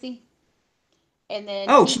 Tracy? And then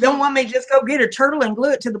Oh, she don't want Kiki, me to just go get a turtle and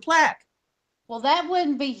glue it to the plaque. well, that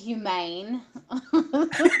wouldn't be humane.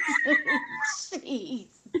 Jeez.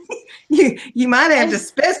 You might have to And,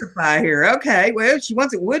 specify here. Okay, well, she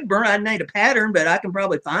wants it wood burn. I need a pattern, but I can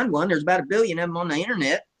probably find one. There's about 1 billion of them on the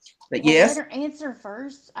internet. But well, let yes, her answer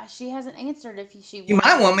first. She hasn't answered if she you wanted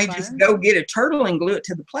might it want wood me to just burned. go get a turtle and glue it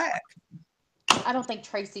to the plaque. I don't think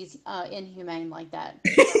Tracy's inhumane like that.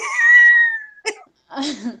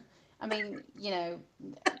 I mean,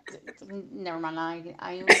 never mind.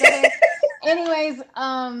 I even go there. Anyways,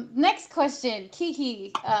 next question.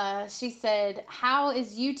 Kiki, she said, how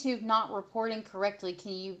is YouTube not reporting correctly?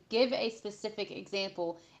 Can you give a specific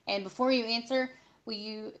example? And before you answer, will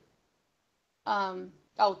you,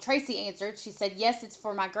 oh, Tracy answered. She said, yes, it's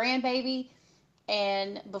for my grandbaby.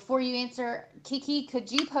 And before you answer, Kiki,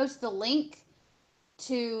 could you post the link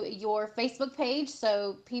to your Facebook page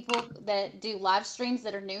so people that do live streams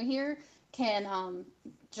that are new here can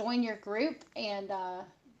join your group and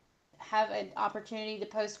have an opportunity to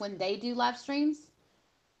post when they do live streams?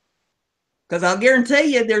 Because I'll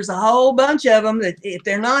guarantee you there's a whole bunch of them that if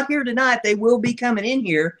they're not here tonight, they will be coming in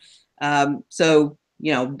here. So,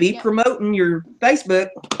 be Yep, promoting your Facebook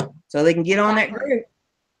so they can get on that exactly. group.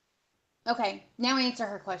 Okay, now answer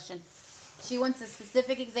her question. She wants a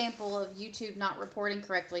specific example of YouTube not reporting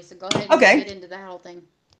correctly. So go ahead and Okay. get into that whole thing.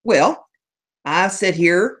 Well, I sit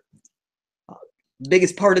here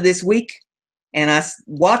biggest part of this week and I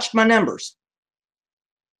watched my numbers.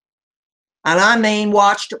 And I mean,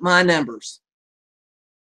 watched my numbers.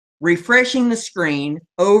 Refreshing the screen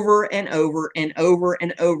over and over and over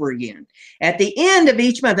and over again. At the end of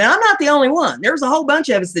each month, and I'm not the only one. There was a whole bunch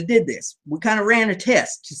of us that did this. We kind of ran a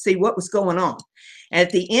test to see what was going on.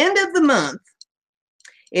 At the end of the month,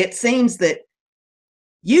 it seems that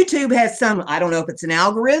YouTube has some, I don't know if it's an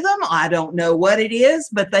algorithm, I don't know what it is,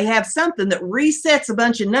 but they have something that resets a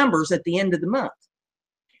bunch of numbers at the end of the month.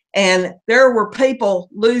 And there were people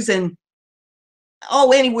losing,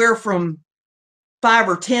 anywhere from 5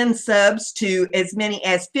 or 10 subs to as many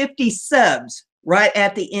as 50 subs right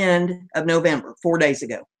at the end of November, 4 days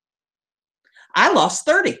ago. I lost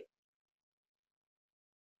 30.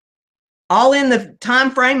 All in the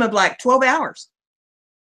time frame of like 12 hours.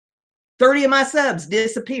 30 of my subs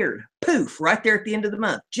disappeared. Poof, right there at the end of the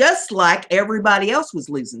month. Just like everybody else was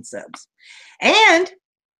losing subs. And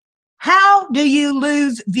how do you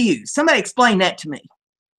lose views? Somebody explain that to me.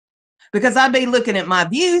 Because I'd be looking at my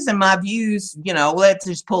views and my views, let's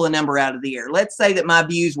just pull a number out of the air. Let's say that my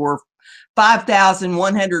views were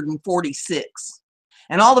 5,146.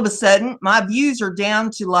 And all of a sudden, my views are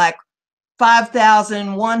down to like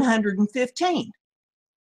 5,115.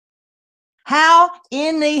 How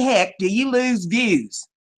in the heck do you lose views?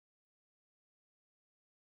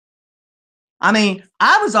 I mean,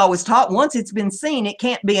 I was always taught once it's been seen, it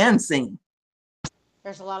can't be unseen.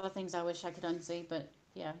 There's a lot of things I wish I could unsee, but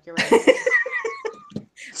yeah, you're right.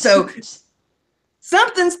 So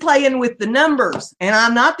something's playing with the numbers, and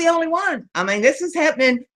I'm not the only one. I mean, this is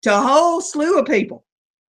happening to a whole slew of people.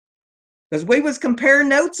 Because we was comparing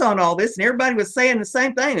notes on all this, and everybody was saying the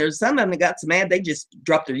same thing. There's some of them that got so mad, they just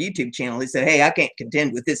dropped their YouTube channel. They said, hey, I can't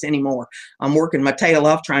contend with this anymore. I'm working my tail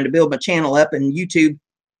off trying to build my channel up, and YouTube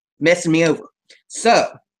messing me over.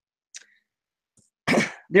 So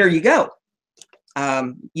there you go.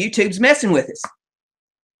 YouTube's messing with us.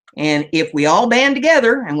 And if we all band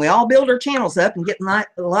together and we all build our channels up and get a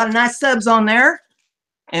lot of nice subs on there,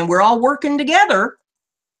 and we're all working together,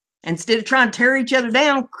 instead of trying to tear each other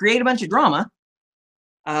down, create a bunch of drama,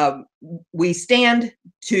 we stand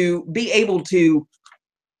to be able to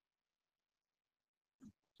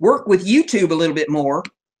work with YouTube a little bit more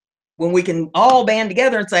when we can all band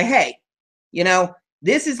together and say, hey,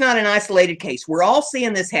 this is not an isolated case. We're all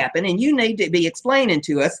seeing this happen, and you need to be explaining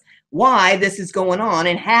to us why this is going on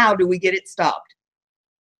and how do we get it stopped.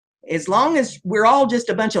 As long as we're all just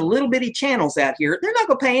a bunch of little bitty channels out here, they're not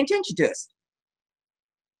going to pay attention to us.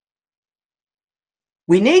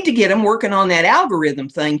 We need to get them working on that algorithm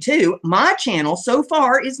thing too. My channel so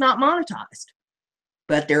far is not monetized,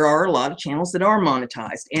 but there are a lot of channels that are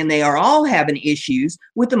monetized, and they are all having issues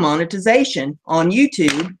with the monetization on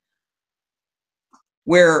YouTube,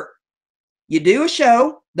 where you do a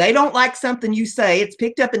show, they don't like something you say, it's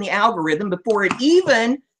picked up in the algorithm before it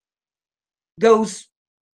even goes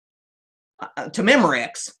to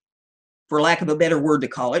Memorex, for lack of a better word to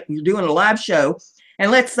call it. You're doing a live show,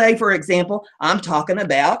 and let's say, for example, I'm talking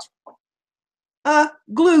about a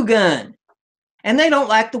glue gun, and they don't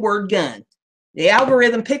like the word gun. The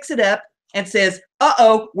algorithm picks it up, and says,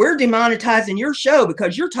 uh-oh, we're demonetizing your show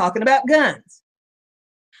because you're talking about guns.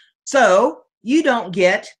 So you don't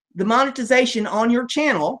get the monetization on your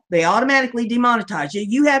channel. They automatically demonetize you.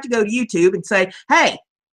 You have to go to YouTube and say, hey,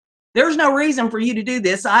 there's no reason for you to do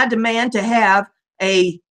this. I demand to have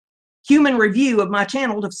a human review of my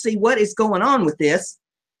channel to see what is going on with this.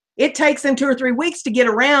 It takes them 2 or 3 weeks to get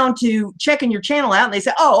around to checking your channel out, and they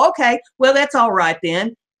say, oh, okay, well, that's all right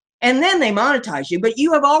then. And then they monetize you, but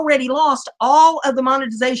you have already lost all of the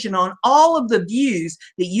monetization on all of the views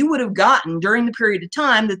that you would have gotten during the period of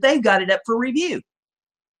time that they've got it up for review.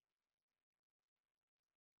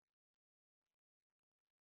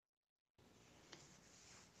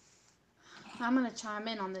 I'm going to chime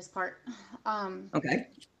in on this part. Okay.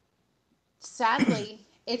 Sadly,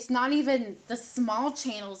 it's not even the small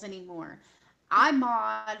channels anymore. I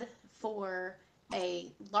mod for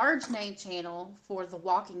a large name channel for The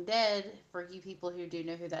Walking Dead, for you people who do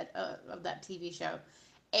know who that of that TV show,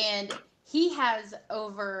 and he has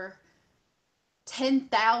over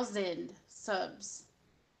 10,000 subs.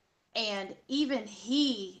 And even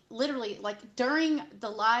he, literally, like during the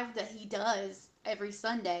live that he does every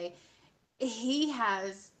Sunday, he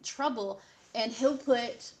has trouble, and he'll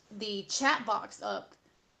put the chat box up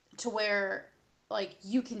to where like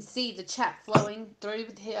you can see the chat flowing through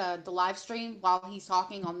the live stream while he's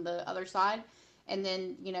talking on the other side, and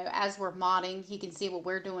then as we're modding he can see what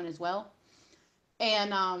we're doing as well.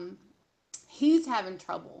 And he's having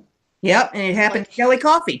trouble. Yep, and it happened to Like Kelly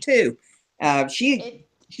Coffee too. She it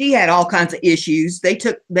she had all kinds of issues.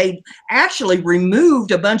 They actually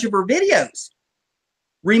removed a bunch of her videos.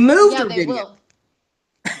 Removed Yeah, her they video. will.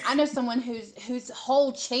 I know someone whose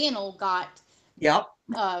whole channel got Yep.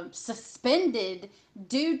 suspended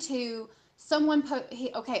due to someone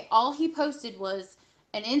okay, all he posted was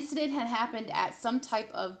an incident had happened at some type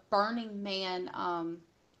of Burning Man.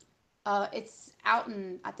 It's out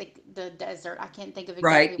in, I think, the desert. I can't think of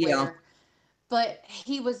Right. exactly Yeah. where, but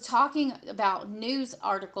he was talking about news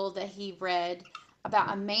article that he read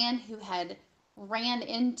about a man who had ran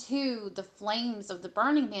into the flames of the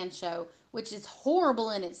Burning Man show, which is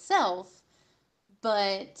horrible in itself.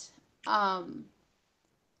 But um,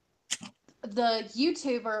 the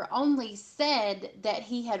YouTuber only said that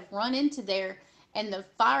he had run into there, and the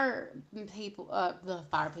firemen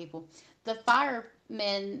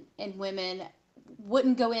and women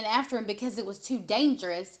wouldn't go in after him because it was too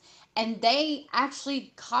dangerous, and they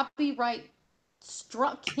actually copyright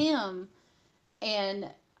struck him, and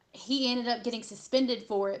he ended up getting suspended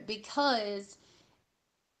for it because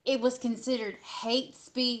it was considered hate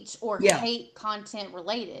speech or Yeah. hate content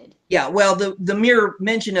related. Yeah. Well, the mere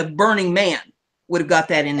mention of Burning Man would have got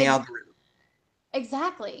that in the algorithm.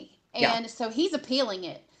 Exactly. Yeah. And so he's appealing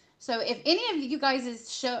it. So if any of you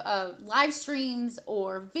guys' show live streams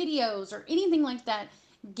or videos or anything like that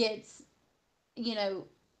gets, you know,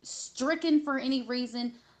 stricken for any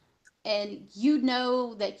reason, and you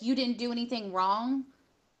know that you didn't do anything wrong,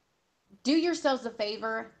 do yourselves a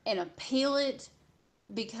favor and appeal it,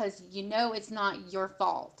 because you know it's not your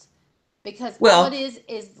fault. Because all it Well,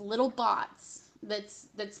 is little bots that's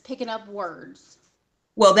picking up words.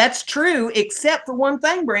 well, that's true, except for one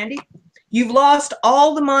thing, Brandy. You've lost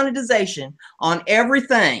all the monetization on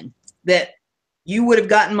everything that you would have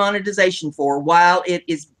gotten monetization for while it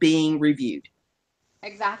is being reviewed.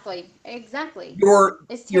 Exactly. Exactly. Your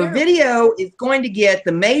It's your terrible. video is going to get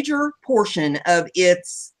the major portion of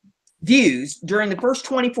its views during the first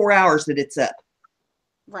 24 hours that it's up.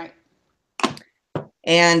 Right.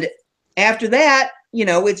 And after that,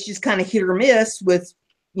 it's just kind of hit or miss with,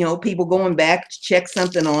 people going back to check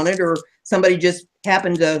something on it, or somebody just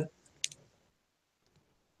happened to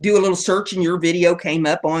do a little search and your video came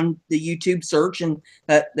up on the YouTube search, and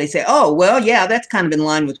they say, oh, well, yeah, that's kind of in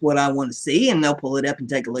line with what I want to see, and they'll pull it up and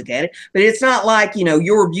take a look at it. But it's not like,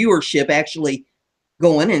 your viewership actually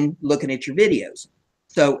going and looking at your videos.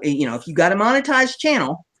 So, if you got a monetized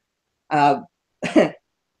channel,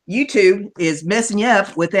 YouTube is messing you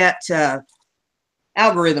up with that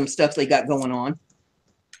algorithm stuff they got going on.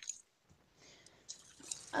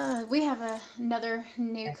 We have another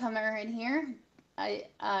newcomer in here.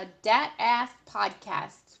 Dat Ass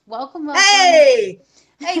Podcast. Welcome, welcome. Hey,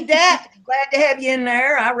 Dat, glad to have you in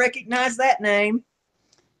there. I recognize that name.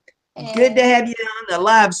 Good to And have you on the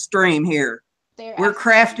live stream here. they're We're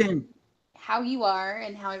asking crafting. how you are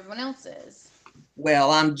and how everyone else is.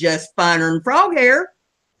 Well, I'm just finer than frog hair.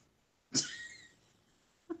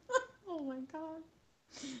 Oh my god.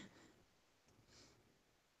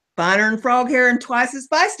 Finer than frog hair and twice as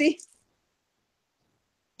feisty.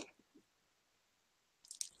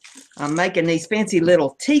 I'm making these fancy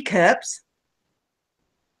little teacups.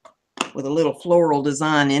 with a little floral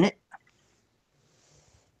design in it.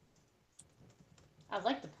 I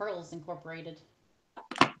like the pearls incorporated.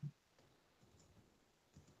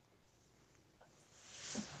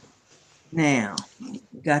 Now,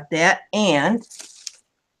 got that. And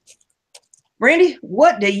Brandy,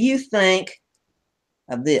 what do you think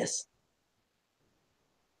of this?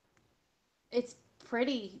 It's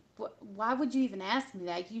pretty. Why would you even ask me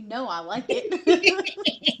that? You know I like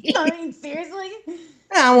it. I mean, seriously?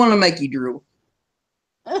 I want to make you drool.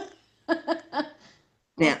 We'll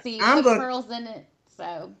Now, see. You put pearls in it,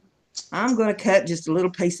 so. I'm going to cut just a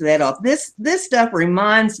little piece of that off. This stuff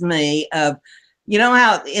reminds me of, you know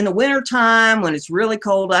how in the wintertime when it's really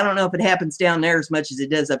cold, I don't know if it happens down there as much as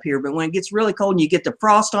it does up here, but when it gets really cold and you get the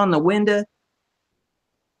frost on the window.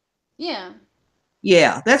 Yeah.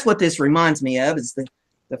 Yeah, that's what this reminds me of, is the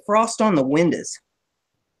frost on the windows.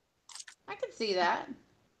 I could see that.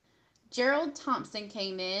 Gerald Thompson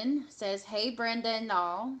came in, says, "Hey, Brenda and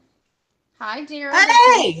all." Hi, Gerald.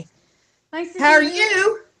 It's Hey, nice to how are see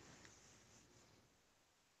you.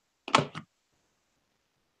 you?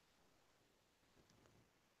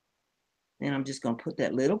 And I'm just going to put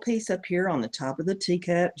that little piece up here on the top of the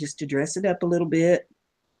teacup just to dress it up a little bit.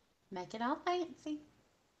 Make it all fancy.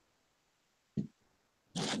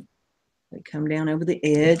 They come down over the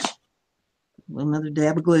edge. Another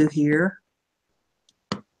dab of glue here.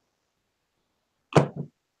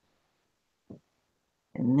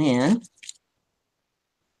 And then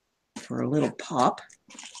for a little pop,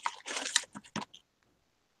 I'm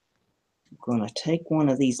going to take one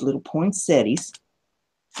of these little poinsettias.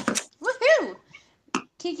 Woohoo!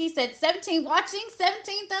 Kiki said 17 watching,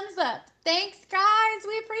 17 thumbs up. Thanks, guys.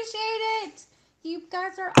 We appreciate it. You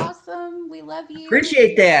guys are awesome. We love you.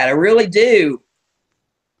 Appreciate that. I really do.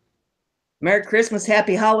 Merry Christmas,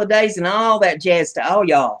 happy holidays, and all that jazz to all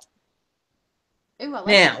y'all. Ooh, I like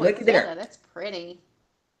now, the look at there. That's pretty.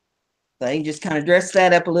 So you just kind of dress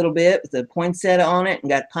that up a little bit with the poinsettia on it and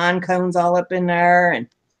got pine cones all up in there and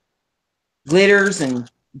glitters and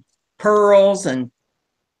pearls and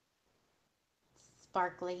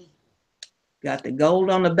sparkly. Got the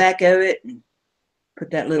gold on the back of it and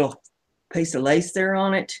put that little piece of lace there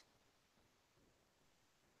on it.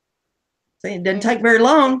 See, it doesn't take very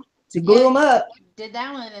long to glue them up. Did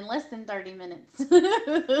that one in less than 30 minutes.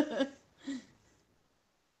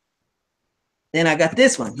 Then I got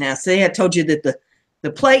this one. Now, see, I told you that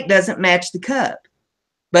the plate doesn't match the cup,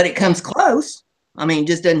 but it comes close. I mean,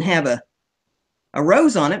 just doesn't have a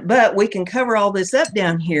rose on it, but we can cover all this up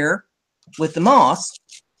down here with the moss.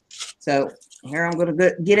 So here I'm going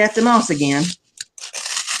to get at the moss again,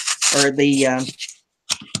 or the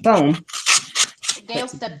foam. Gail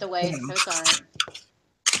stepped away, so it's all right.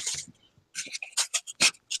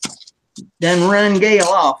 Done run Gail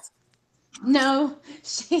off. No,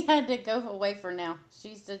 she had to go away for now.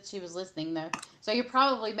 She said she was listening, though. So you're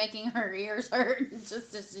probably making her ears hurt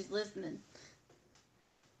just as she's listening.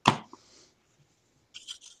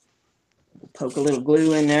 Poke a little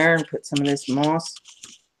glue in there and put some of this moss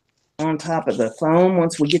on top of the foam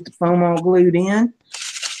once we get the foam all glued in.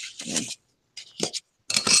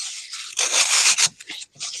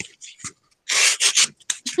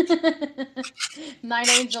 Night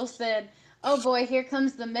Angel said, "Oh boy, here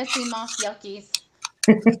comes the messy moss yuckies."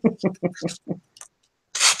 But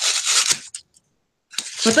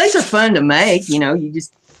these are fun to make. You know, you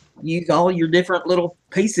just use all your different little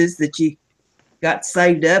pieces that you got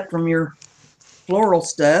saved up from your floral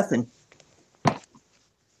stuff and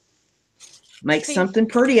make something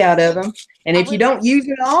pretty out of them. And if you don't use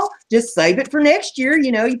it all, just save it for next year.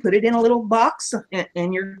 You know, you put it in a little box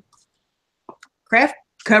in your craft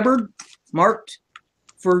cupboard marked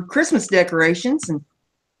for Christmas decorations. And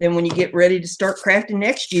then when you get ready to start crafting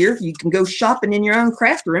next year, you can go shopping in your own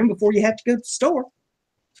craft room before you have to go to the store.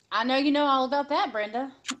 I know you know all about that,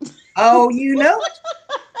 Brenda. Oh, you know it.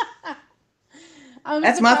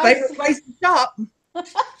 That's my favorite place to shop.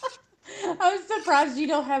 I'm surprised you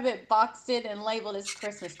don't have it boxed in and labeled as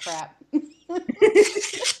Christmas crap.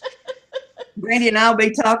 Brandy and I'll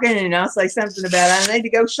be talking, and I'll say something about I need to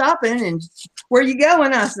go shopping. And where you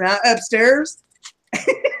going? I said, upstairs.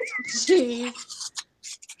 Jeez.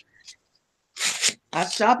 I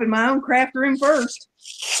shop in my own craft room first.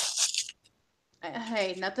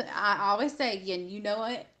 Hey, nothing. I always say, you know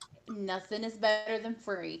what? Nothing is better than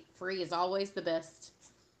free. Free is always the best.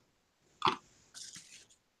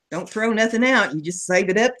 Don't throw nothing out. You just save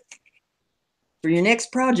it up for your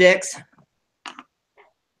next projects.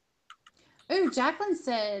 Ooh, Jacqueline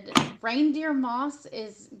said reindeer moss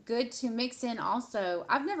is good to mix in also.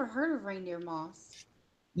 I've never heard of reindeer moss.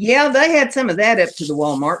 Yeah, they had some of that up to the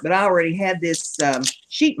Walmart, but I already had this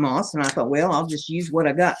sheet moss, and I thought, well, I'll just use what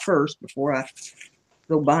I got first before I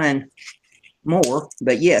go buying more.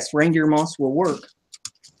 But yes, reindeer moss will work.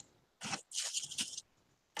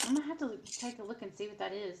 I'm gonna have to take a look and see what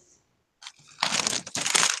that is.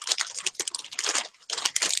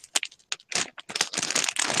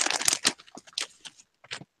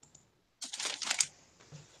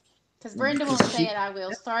 Because Brenda won't say it, I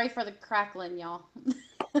will. Sorry for the crackling, y'all.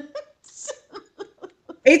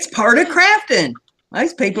 It's part of crafting.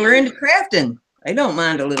 Most people are into crafting. They don't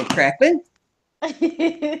mind a little crackling.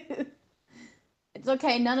 It's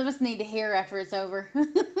okay. None of us need to hear after it's over.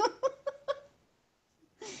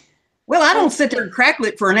 Well, I don't sit there and crackle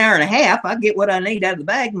it for an hour and a half. I get what I need out of the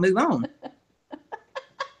bag and move on.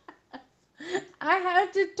 I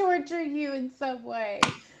have to torture you in some way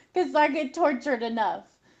because I get tortured enough.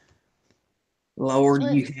 Lord,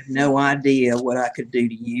 you have no idea what I could do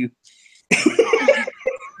to you.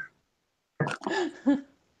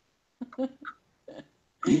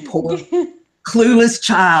 You poor, clueless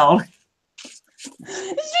child. Did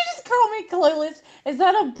you just call me clueless? Is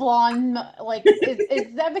that a blonde? Like,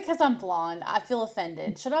 is that because I'm blonde? I feel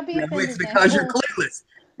offended. Should I be No, offended? it's because you're clueless.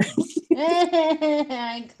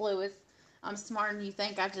 I ain't clueless. I'm smarter than you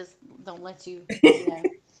think. I just don't let you,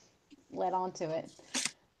 let on to it.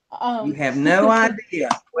 You have no idea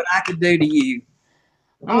what I could do to you.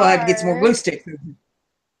 I'm gonna have to get some more glue sticks.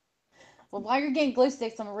 Well, while you're getting glue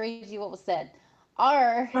sticks, I'm gonna read you what was said.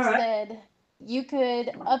 R said you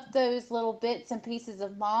could up those little bits and pieces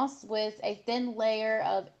of moss with a thin layer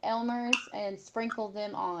of Elmer's and sprinkle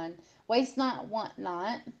them on. Waste not, want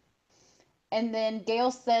not. And then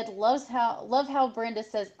Gail said, love how Brenda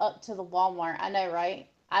says up to the Walmart. I know, right?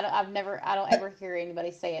 I don't ever hear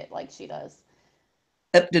anybody say it like she does.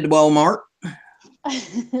 Up to the Walmart.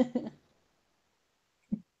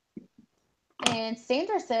 And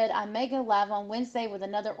Sandra said, I may go live on Wednesday with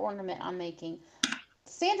another ornament I'm making.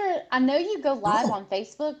 Sandra, I know you go live on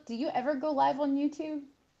Facebook. Do you ever go live on YouTube?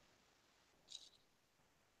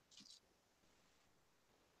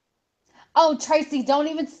 Oh, Tracy, don't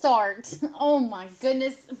even start. Oh my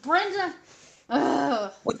goodness. Brenda.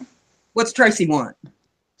 Ugh. What's Tracy want?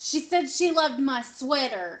 She said she loved my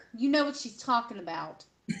sweater. You know what she's talking about.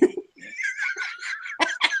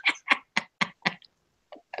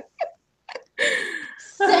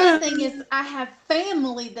 Sad thing is, I have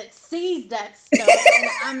family that sees that stuff, and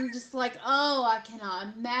I'm just like, oh, I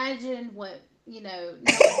cannot imagine what, Noah's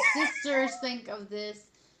sisters think of this.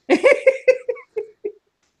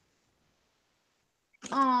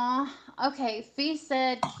 Aw, okay. Fee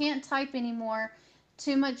said, can't type anymore.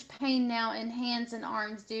 Too much pain now in hands and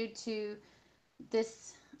arms due to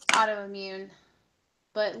this autoimmune.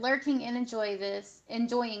 But lurking and enjoying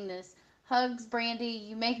this. Hugs, Brandy.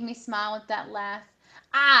 You make me smile with that laugh.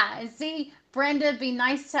 Ah, and see, Brenda, be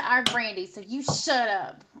nice to our Brandy, so you shut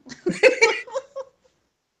up.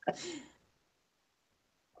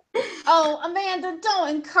 Oh, Amanda, don't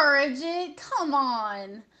encourage it. Come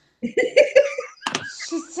on.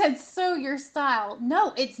 She said, so your style.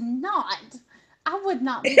 No, it's not. I would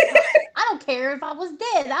not be caught. I don't care if I was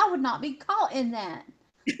dead. I would not be caught in that.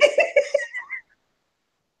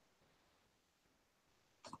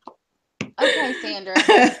 Okay, Sandra.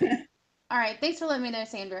 All right, thanks for letting me know,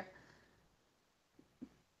 Sandra.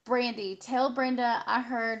 Brandy, tell Brenda I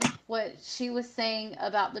heard what she was saying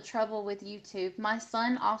about the trouble with YouTube. My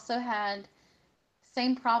son also had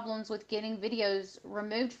same problems with getting videos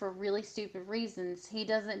removed for really stupid reasons. He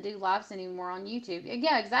doesn't do lives anymore on YouTube.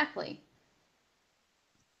 Yeah, exactly.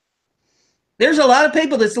 There's a lot of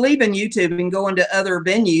people that's leaving YouTube and going to other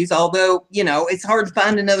venues, although, it's hard to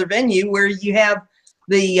find another venue where you have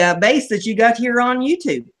the base that you got here on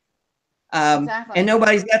YouTube. Exactly. And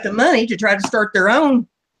nobody's got the money to try to start their own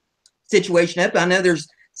situation up. I know there's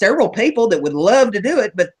several people that would love to do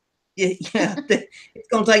it, but it's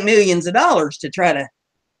going to take millions of dollars to try to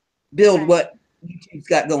build what YouTube's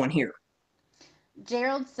got going here.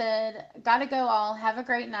 Gerald said, gotta go all. Have a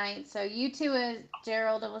great night. So you too,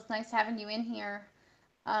 Gerald. It was nice having you in here.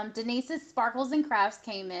 Denise's Sparkles and Crafts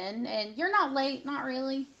came in, and you're not late, not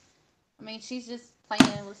really. I mean, she's just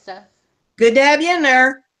playing with stuff. Good to have you in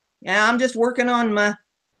there. Yeah, I'm just working on my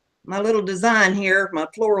little design here, my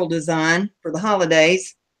floral design for the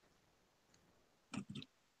holidays.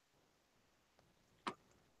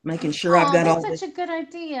 Making sure I've got all this. That's such a good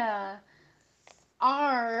idea.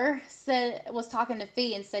 R was talking to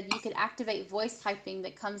Fee and said you could activate voice typing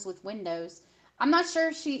that comes with Windows. I'm not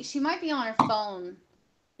sure, she might be on her phone.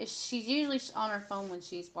 She's usually on her phone when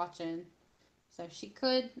she's watching, so she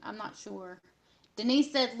could. I'm not sure.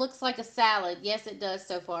 Denise said, looks like a salad. Yes, it does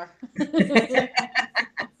so far.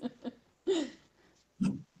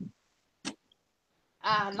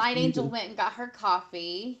 Night Angel went and got her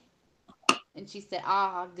coffee. And she said,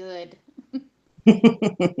 ah, good.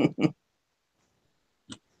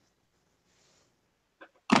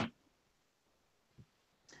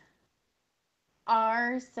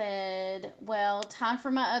 R said, well, time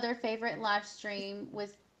for my other favorite live stream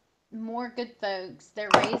with more good folks. They're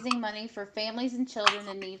raising money for families and children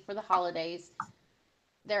in need for the holidays.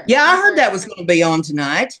 Yeah, I People heard are, that was going to be on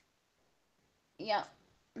tonight. yeah.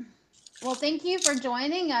 Well, thank you for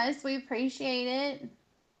joining us. We appreciate it.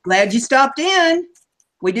 Glad you stopped in.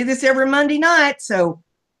 We do this every Monday night, so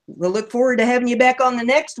we'll look forward to having you back on the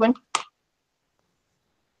next one.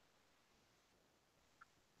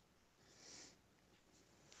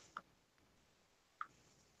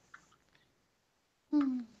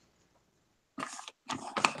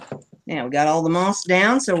 Now we got all the moss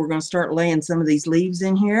down, so we're going to start laying some of these leaves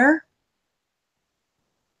in here.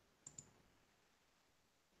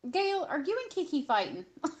 Gail, are you and Kiki fighting?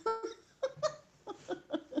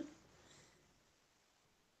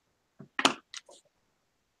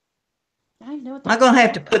 I know what I'm going to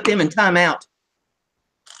have to put them in timeout.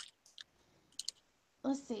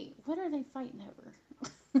 Let's see. What are they fighting over?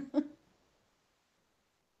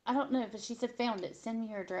 I don't know, but she said found it. Send me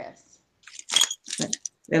your address.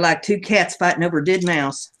 They're like two cats fighting over a dead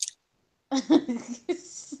mouse.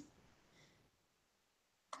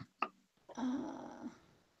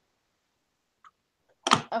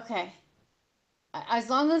 Okay. As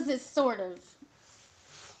long as it's sort of.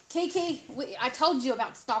 Kiki, I told you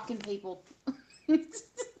about stalking people.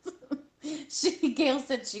 Gail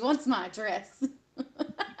said she wants my address.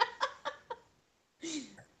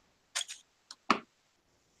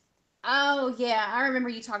 Oh, yeah. I remember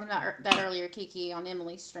you talking about that earlier, Kiki, on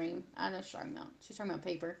Emily's stream. I know she's talking about. She's talking about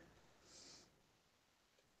paper.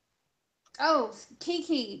 Oh,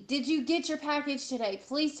 Kiki, did you get your package today?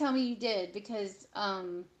 Please tell me you did, because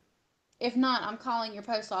if not, I'm calling your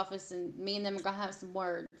post office and me and them are gonna have some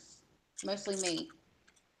words. Mostly me.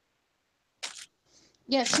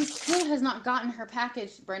 Yeah, she still has not gotten her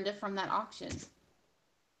package, Brenda, from that auction.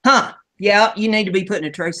 Huh. Yeah, you need to be putting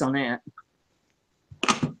a trace on that.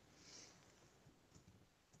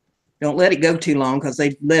 Don't let it go too long because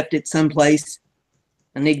they've left it someplace.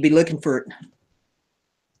 I need to be looking for it.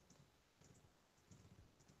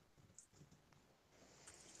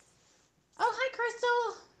 Oh, hi,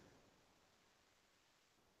 Crystal.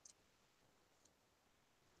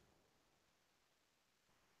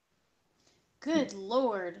 Good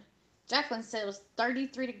Lord. Jacqueline said it was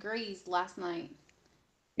 33 degrees last night.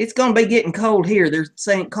 It's going to be getting cold here. They're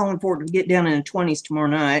saying calling for it to get down in the 20s tomorrow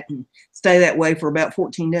night and stay that way for about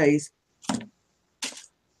 14 days.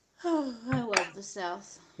 Oh, I love the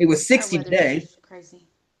South. It was 60 Our weather's today. just crazy.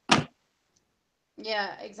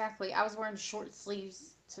 Yeah, exactly. I was wearing short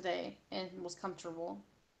sleeves today and was comfortable.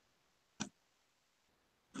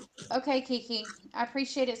 Okay, Kiki. I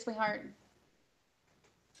appreciate it, sweetheart.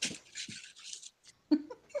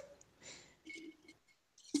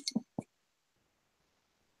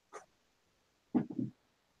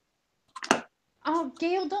 Oh,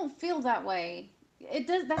 Gail, don't feel that way. It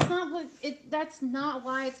does. That's not what it. That's not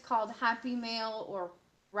why it's called Happy Mail or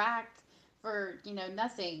Rack for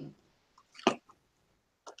nothing.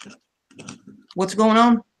 What's going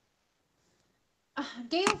on?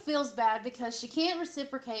 Gail feels bad because she can't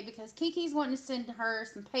reciprocate because Kiki's wanting to send her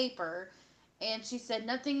some paper, and she said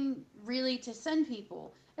nothing really to send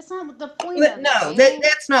people. It's not the point of it, No, Gail.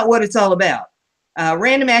 that's not what it's all about.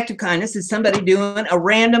 Random act of kindness is somebody doing a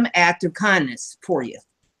random act of kindness for you.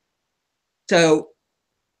 So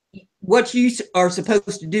what you are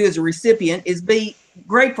supposed to do as a recipient is be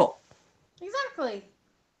grateful. Exactly.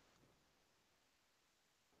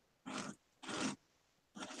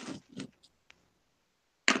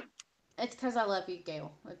 It's because I love you,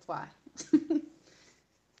 Gail. That's why.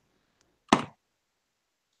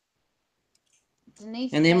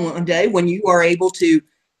 Denise And then said, one day when you are able to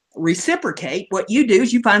reciprocate, what you do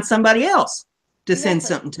is you find somebody else to send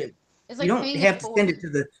exactly. something to. It's You like don't paying have it to send forward. it to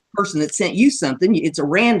the person that sent you something. It's a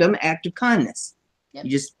random act of kindness. Yep.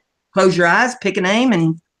 You just close your eyes, pick a name,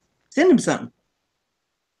 and send them something.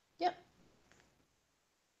 Yep.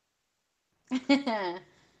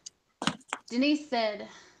 Denise said,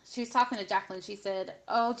 she was talking to Jacqueline. She said,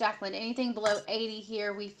 oh, Jacqueline, anything below 80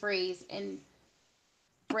 here, we freeze. And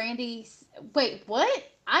Brandy, wait, what?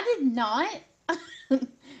 I did not.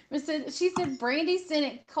 She said, Brandy sent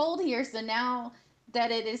it cold here, so now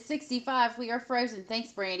that it is 65, we are frozen.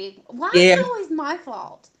 Thanks, Brandy. Why is Yeah, it always my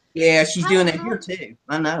fault? yeah, she's doing that here How too.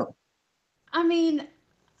 I know. I mean,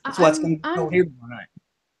 That's what's going to I'm go here tonight.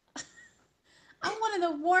 I'm one of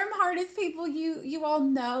the warm-hearted people you all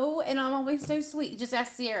know, and I'm always so sweet. Just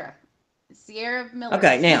ask Sierra. Sierra Miller.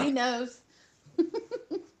 Okay, now, She knows.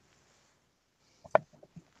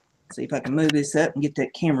 see if I can move this up and get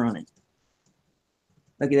that camera on it.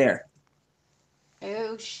 Look at there.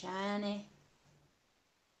 Oh, shiny.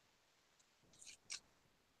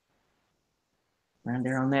 Right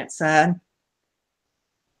there on that side.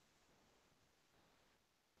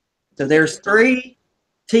 So there's 3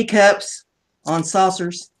 teacups on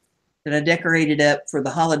saucers that I decorated up for the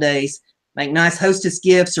holidays. Make nice hostess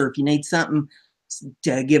gifts, or if you need something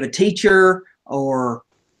to give a teacher or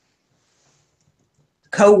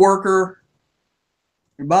co-worker,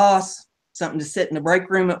 your boss, something to sit in the break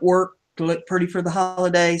room at work to look pretty for the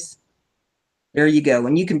holidays. There you go.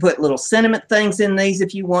 And you can put little sentiment things in these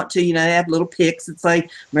if you want to. You know, have little pics that say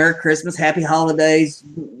Merry Christmas, Happy Holidays,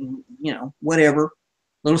 you know, whatever.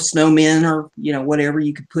 Little snowmen or, you know, whatever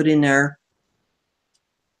you could put in there.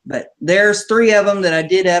 But there's 3 of them that I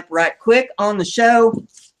did up right quick on the show.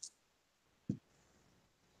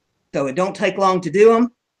 So it don't take long to do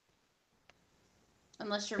them.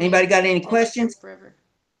 Unless you're Anybody got any questions? Forever.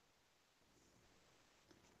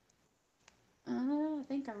 I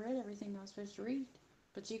think I read everything I was supposed to read,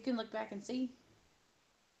 but you can look back and see.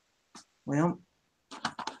 Well,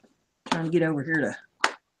 trying to get over here to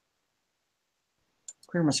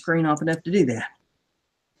clear my screen off enough to do that.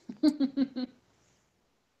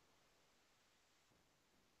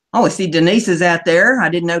 Oh, I see Denise is out there. I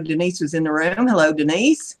didn't know Denise was in the room. Hello,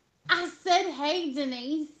 Denise. I said, hey,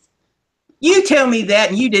 Denise. You tell me that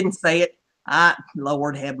and you didn't say it.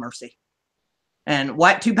 Lord have mercy. And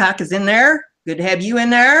White Tupac is in there. Good to have you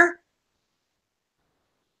in there.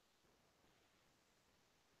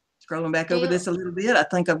 Scrolling back over this a little bit. I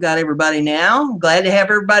think I've got everybody now. I'm glad to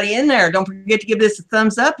have everybody in there. Don't forget to give this a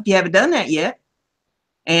thumbs up if you haven't done that yet.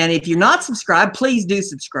 And if you're not subscribed, please do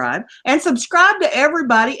subscribe. And subscribe to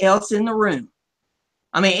everybody else in the room.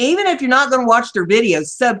 I mean, even if you're not going to watch their videos,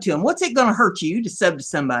 sub to them. What's it going to hurt you to sub to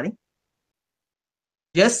somebody?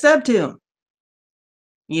 Just sub to them.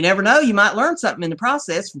 You never know. You might learn something in the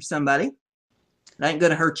process from somebody. It ain't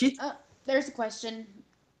going to hurt you. There's a question.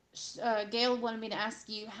 Gail wanted me to ask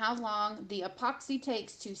you how long the epoxy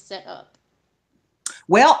takes to set up.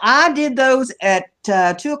 Well, I did those at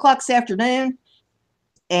 2 o'clock this afternoon.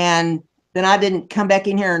 And then I didn't come back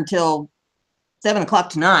in here until 7 o'clock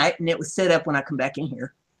tonight. And it was set up when I come back in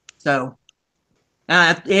here. So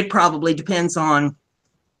it probably depends on,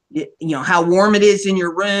 you know, how warm it is in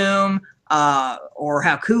your room, or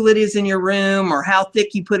how cool it is in your room, or how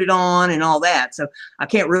thick you put it on and all that. So I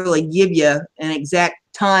can't really give you an exact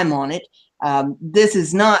time on it. This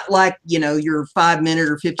is not like, you know, your 5-minute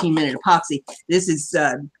or 15-minute epoxy. This is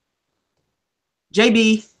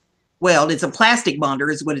JB Weld. It's a plastic bonder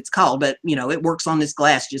is what it's called, but, you know, it works on this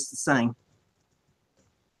glass just the same.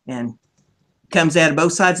 And comes out of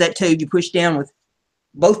both sides of that tube. You push down with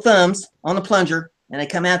both thumbs on the plunger, and they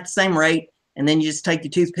come out the same rate. And then you just take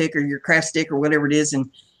your toothpick or your craft stick or whatever it is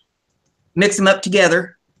and mix them up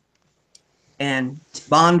together and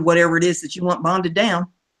bond whatever it is that you want bonded down.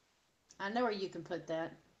 I know where you can put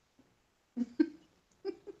that.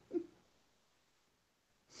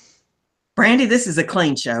 Brandy, this is a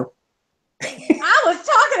clean show. I was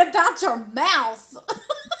talking about your mouse.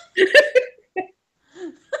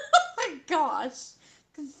 Oh my gosh.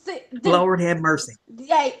 Lord have mercy.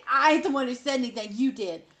 Hey, I ain't the one who said anything. You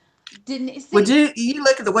did. Didn't see, would you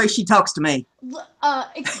look at the way she talks to me?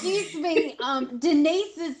 Excuse me,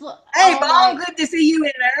 Denise is. Hey, Mom, good to see you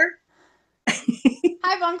in there.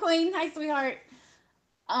 Hi, Bon Queen. Hi, sweetheart.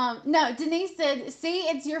 No, Denise said, "See,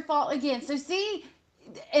 it's your fault again." So see,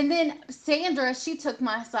 and then Sandra, she took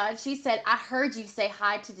my side. She said, "I heard you say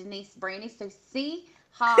hi to Denise Brandy." So see,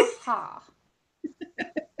 ha ha.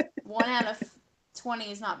 1 out of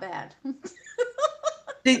 20 is not bad.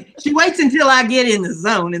 She waits until I get in the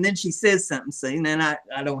zone, and then she says something, see, and then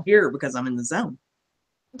I don't hear her because I'm in the zone.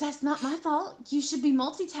 That's not my fault. You should be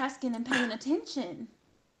multitasking and paying attention.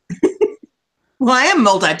 Well, I am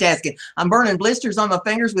multitasking. I'm burning blisters on my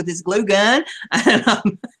fingers with this glue gun, and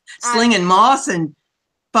I'm slinging moss and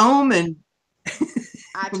foam and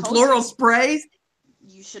floral sprays.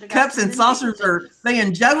 You should have. Cups and saucers are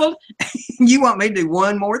being juggled. You want me to do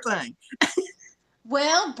one more thing?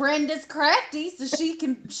 Well, Brenda's crafty, so she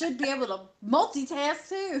should be able to multitask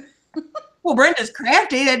too. Well, Brenda's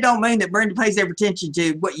crafty. That don't mean that Brenda pays every attention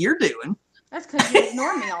to what you're doing. That's because you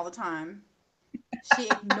ignore me all the time. She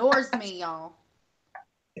ignores me, y'all.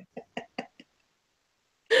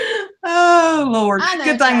 Oh, Lord. I know,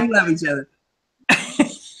 good thing we love each other.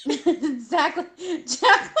 Exactly.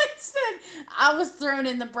 Jacqueline said, I was thrown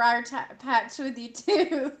in the briar patch with you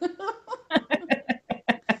too.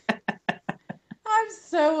 I'm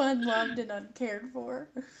so unloved and uncared for.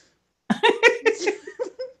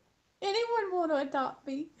 Anyone want to adopt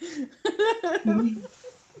me?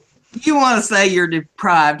 You want to say you're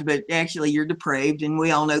deprived, but actually you're depraved, and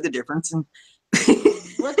we all know the difference. And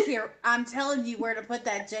Look here, I'm telling you where to put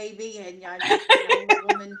that JB in, young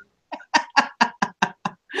woman.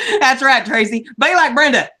 that's right, Tracy. Be like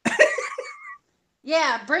Brenda.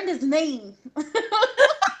 Yeah, Brenda's mean.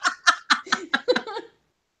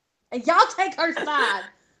 And y'all take her side.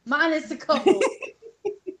 Mine is the couple.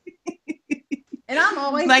 And I'm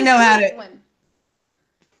always They the know how sweet to. one.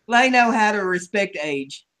 They know how to respect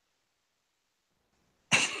age.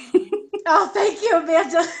 Oh, thank you,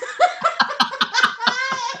 Amanda.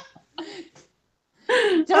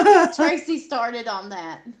 Don't get Tracy started on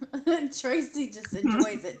that. Tracy just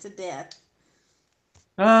enjoys it to death.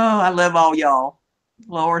 Oh, I love all y'all.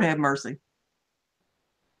 Lord have mercy.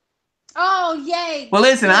 Oh, yay. Well,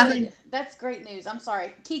 listen, Good. I think. That's great news. I'm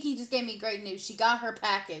sorry. Kiki just gave me great news. She got her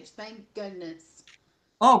package. Thank goodness.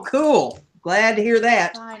 Oh, cool. Glad to hear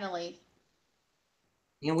that. Finally.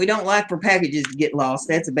 You know, we don't like for packages to get lost.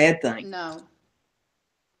 That's a bad thing. No.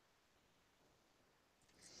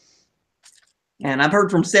 And I've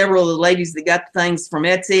heard from several of the ladies that got the things from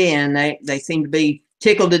Etsy, and they seem to be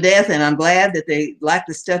tickled to death. And I'm glad that they like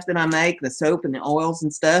the stuff that I make, the soap and the oils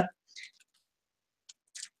and stuff.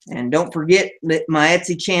 And don't forget that my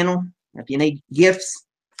Etsy channel, if you need gifts,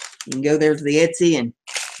 you can go there to the Etsy and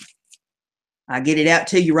I get it out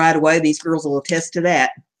to you right away. These girls will attest to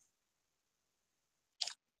that.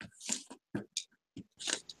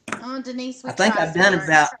 Oh, Denise, we I think try, I've done sweetheart.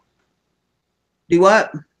 about. Do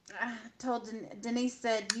what? I told Denise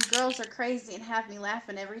said, you girls are crazy and have me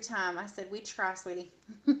laughing every time. I said, we try, sweetie.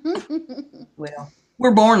 Well,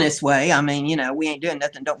 we're born this way. I mean, you know, we ain't doing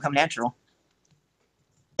nothing. Don't come natural.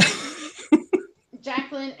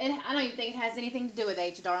 Jacqueline, I don't even think it has anything to do with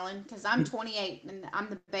age, darling, because I'm 28 and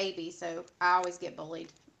I'm the baby, so I always get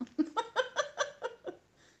bullied.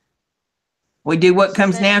 We do what She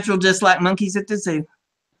comes said, natural, just like monkeys at the zoo.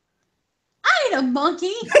 I ain't a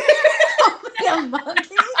monkey. Call me a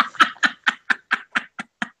monkey.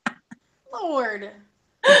 Lord.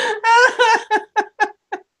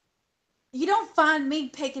 You don't find me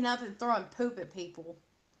picking up and throwing poop at people.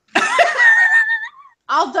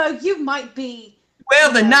 Although you might be.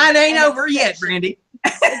 Well, the night ain't an over yet, exception. Brandy.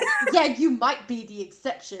 Yeah, you might be the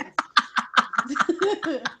exception.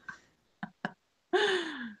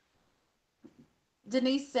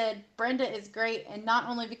 Denise said, Brenda is great, and not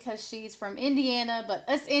only because she's from Indiana, but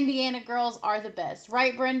us Indiana girls are the best.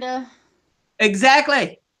 Right, Brenda?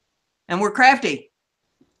 Exactly. And we're crafty.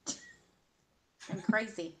 And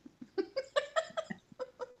crazy.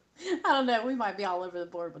 I don't know. We might be all over the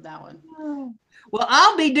board with that one. Well,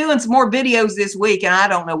 I'll be doing some more videos this week, and I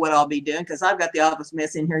don't know what I'll be doing because I've got the office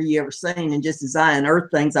mess in here you ever seen, and just as I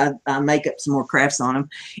unearth things, I make up some more crafts on them.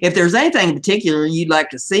 If there's anything in particular you'd like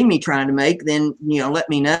to see me trying to make, then, you know, let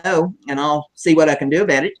me know, and I'll see what I can do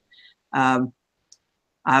about it.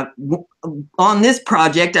 On this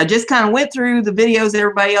project, I just kind of went through the videos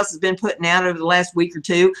everybody else has been putting out over the last week or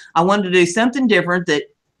two. I wanted to do something different that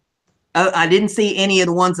I didn't see any of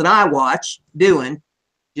the ones that I watch doing.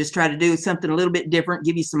 Just try to do something a little bit different,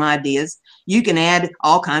 give you some ideas. You can add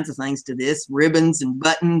all kinds of things to this, ribbons and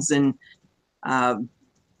buttons and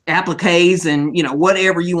appliques and, you know,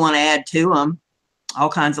 whatever you want to add to them. All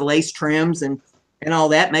kinds of lace trims and all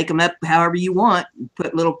that. Make them up however you want.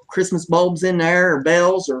 Put little Christmas bulbs in there or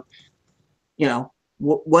bells or, you know,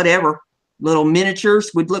 whatever. Little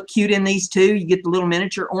miniatures would look cute in these too. You get the little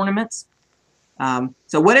miniature ornaments.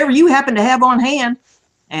 So whatever you happen to have on hand,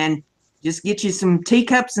 and just get you some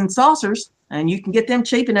teacups and saucers, and you can get them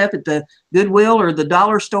cheap enough at the Goodwill or the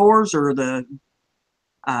dollar stores or the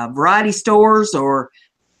variety stores or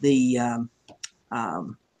the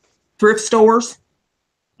thrift stores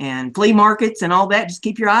and flea markets and all that. Just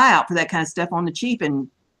keep your eye out for that kind of stuff on the cheap and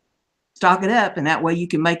stock it up, and that way you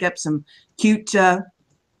can make up some cute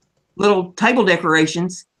little table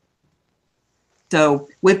decorations. So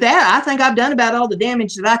with that, I think I've done about all the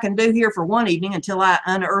damage that I can do here for one evening until I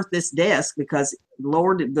unearth this desk, because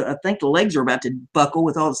Lord, I think the legs are about to buckle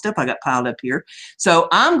with all the stuff I got piled up here. So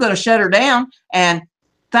I'm going to shut her down, and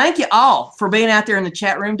thank you all for being out there in the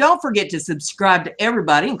chat room. Don't forget to subscribe to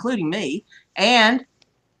everybody, including me, and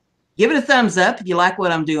give it a thumbs up if you like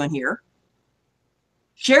what I'm doing here.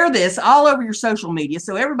 Share this all over your social media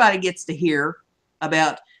so everybody gets to hear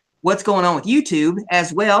about what's going on with YouTube,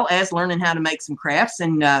 as well as learning how to make some crafts.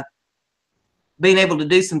 And being able to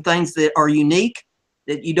do some things that are unique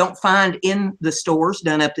that you don't find in the stores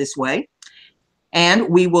done up this way. And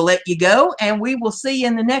we will let you go, and we will see you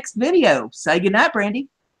in the next video. Say goodnight, Brandy.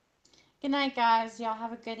 Good night, guys. Y'all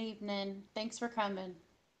have a good evening. Thanks for coming.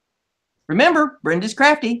 Remember, Brenda's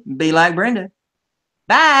crafty. Be like Brenda.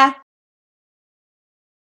 Bye.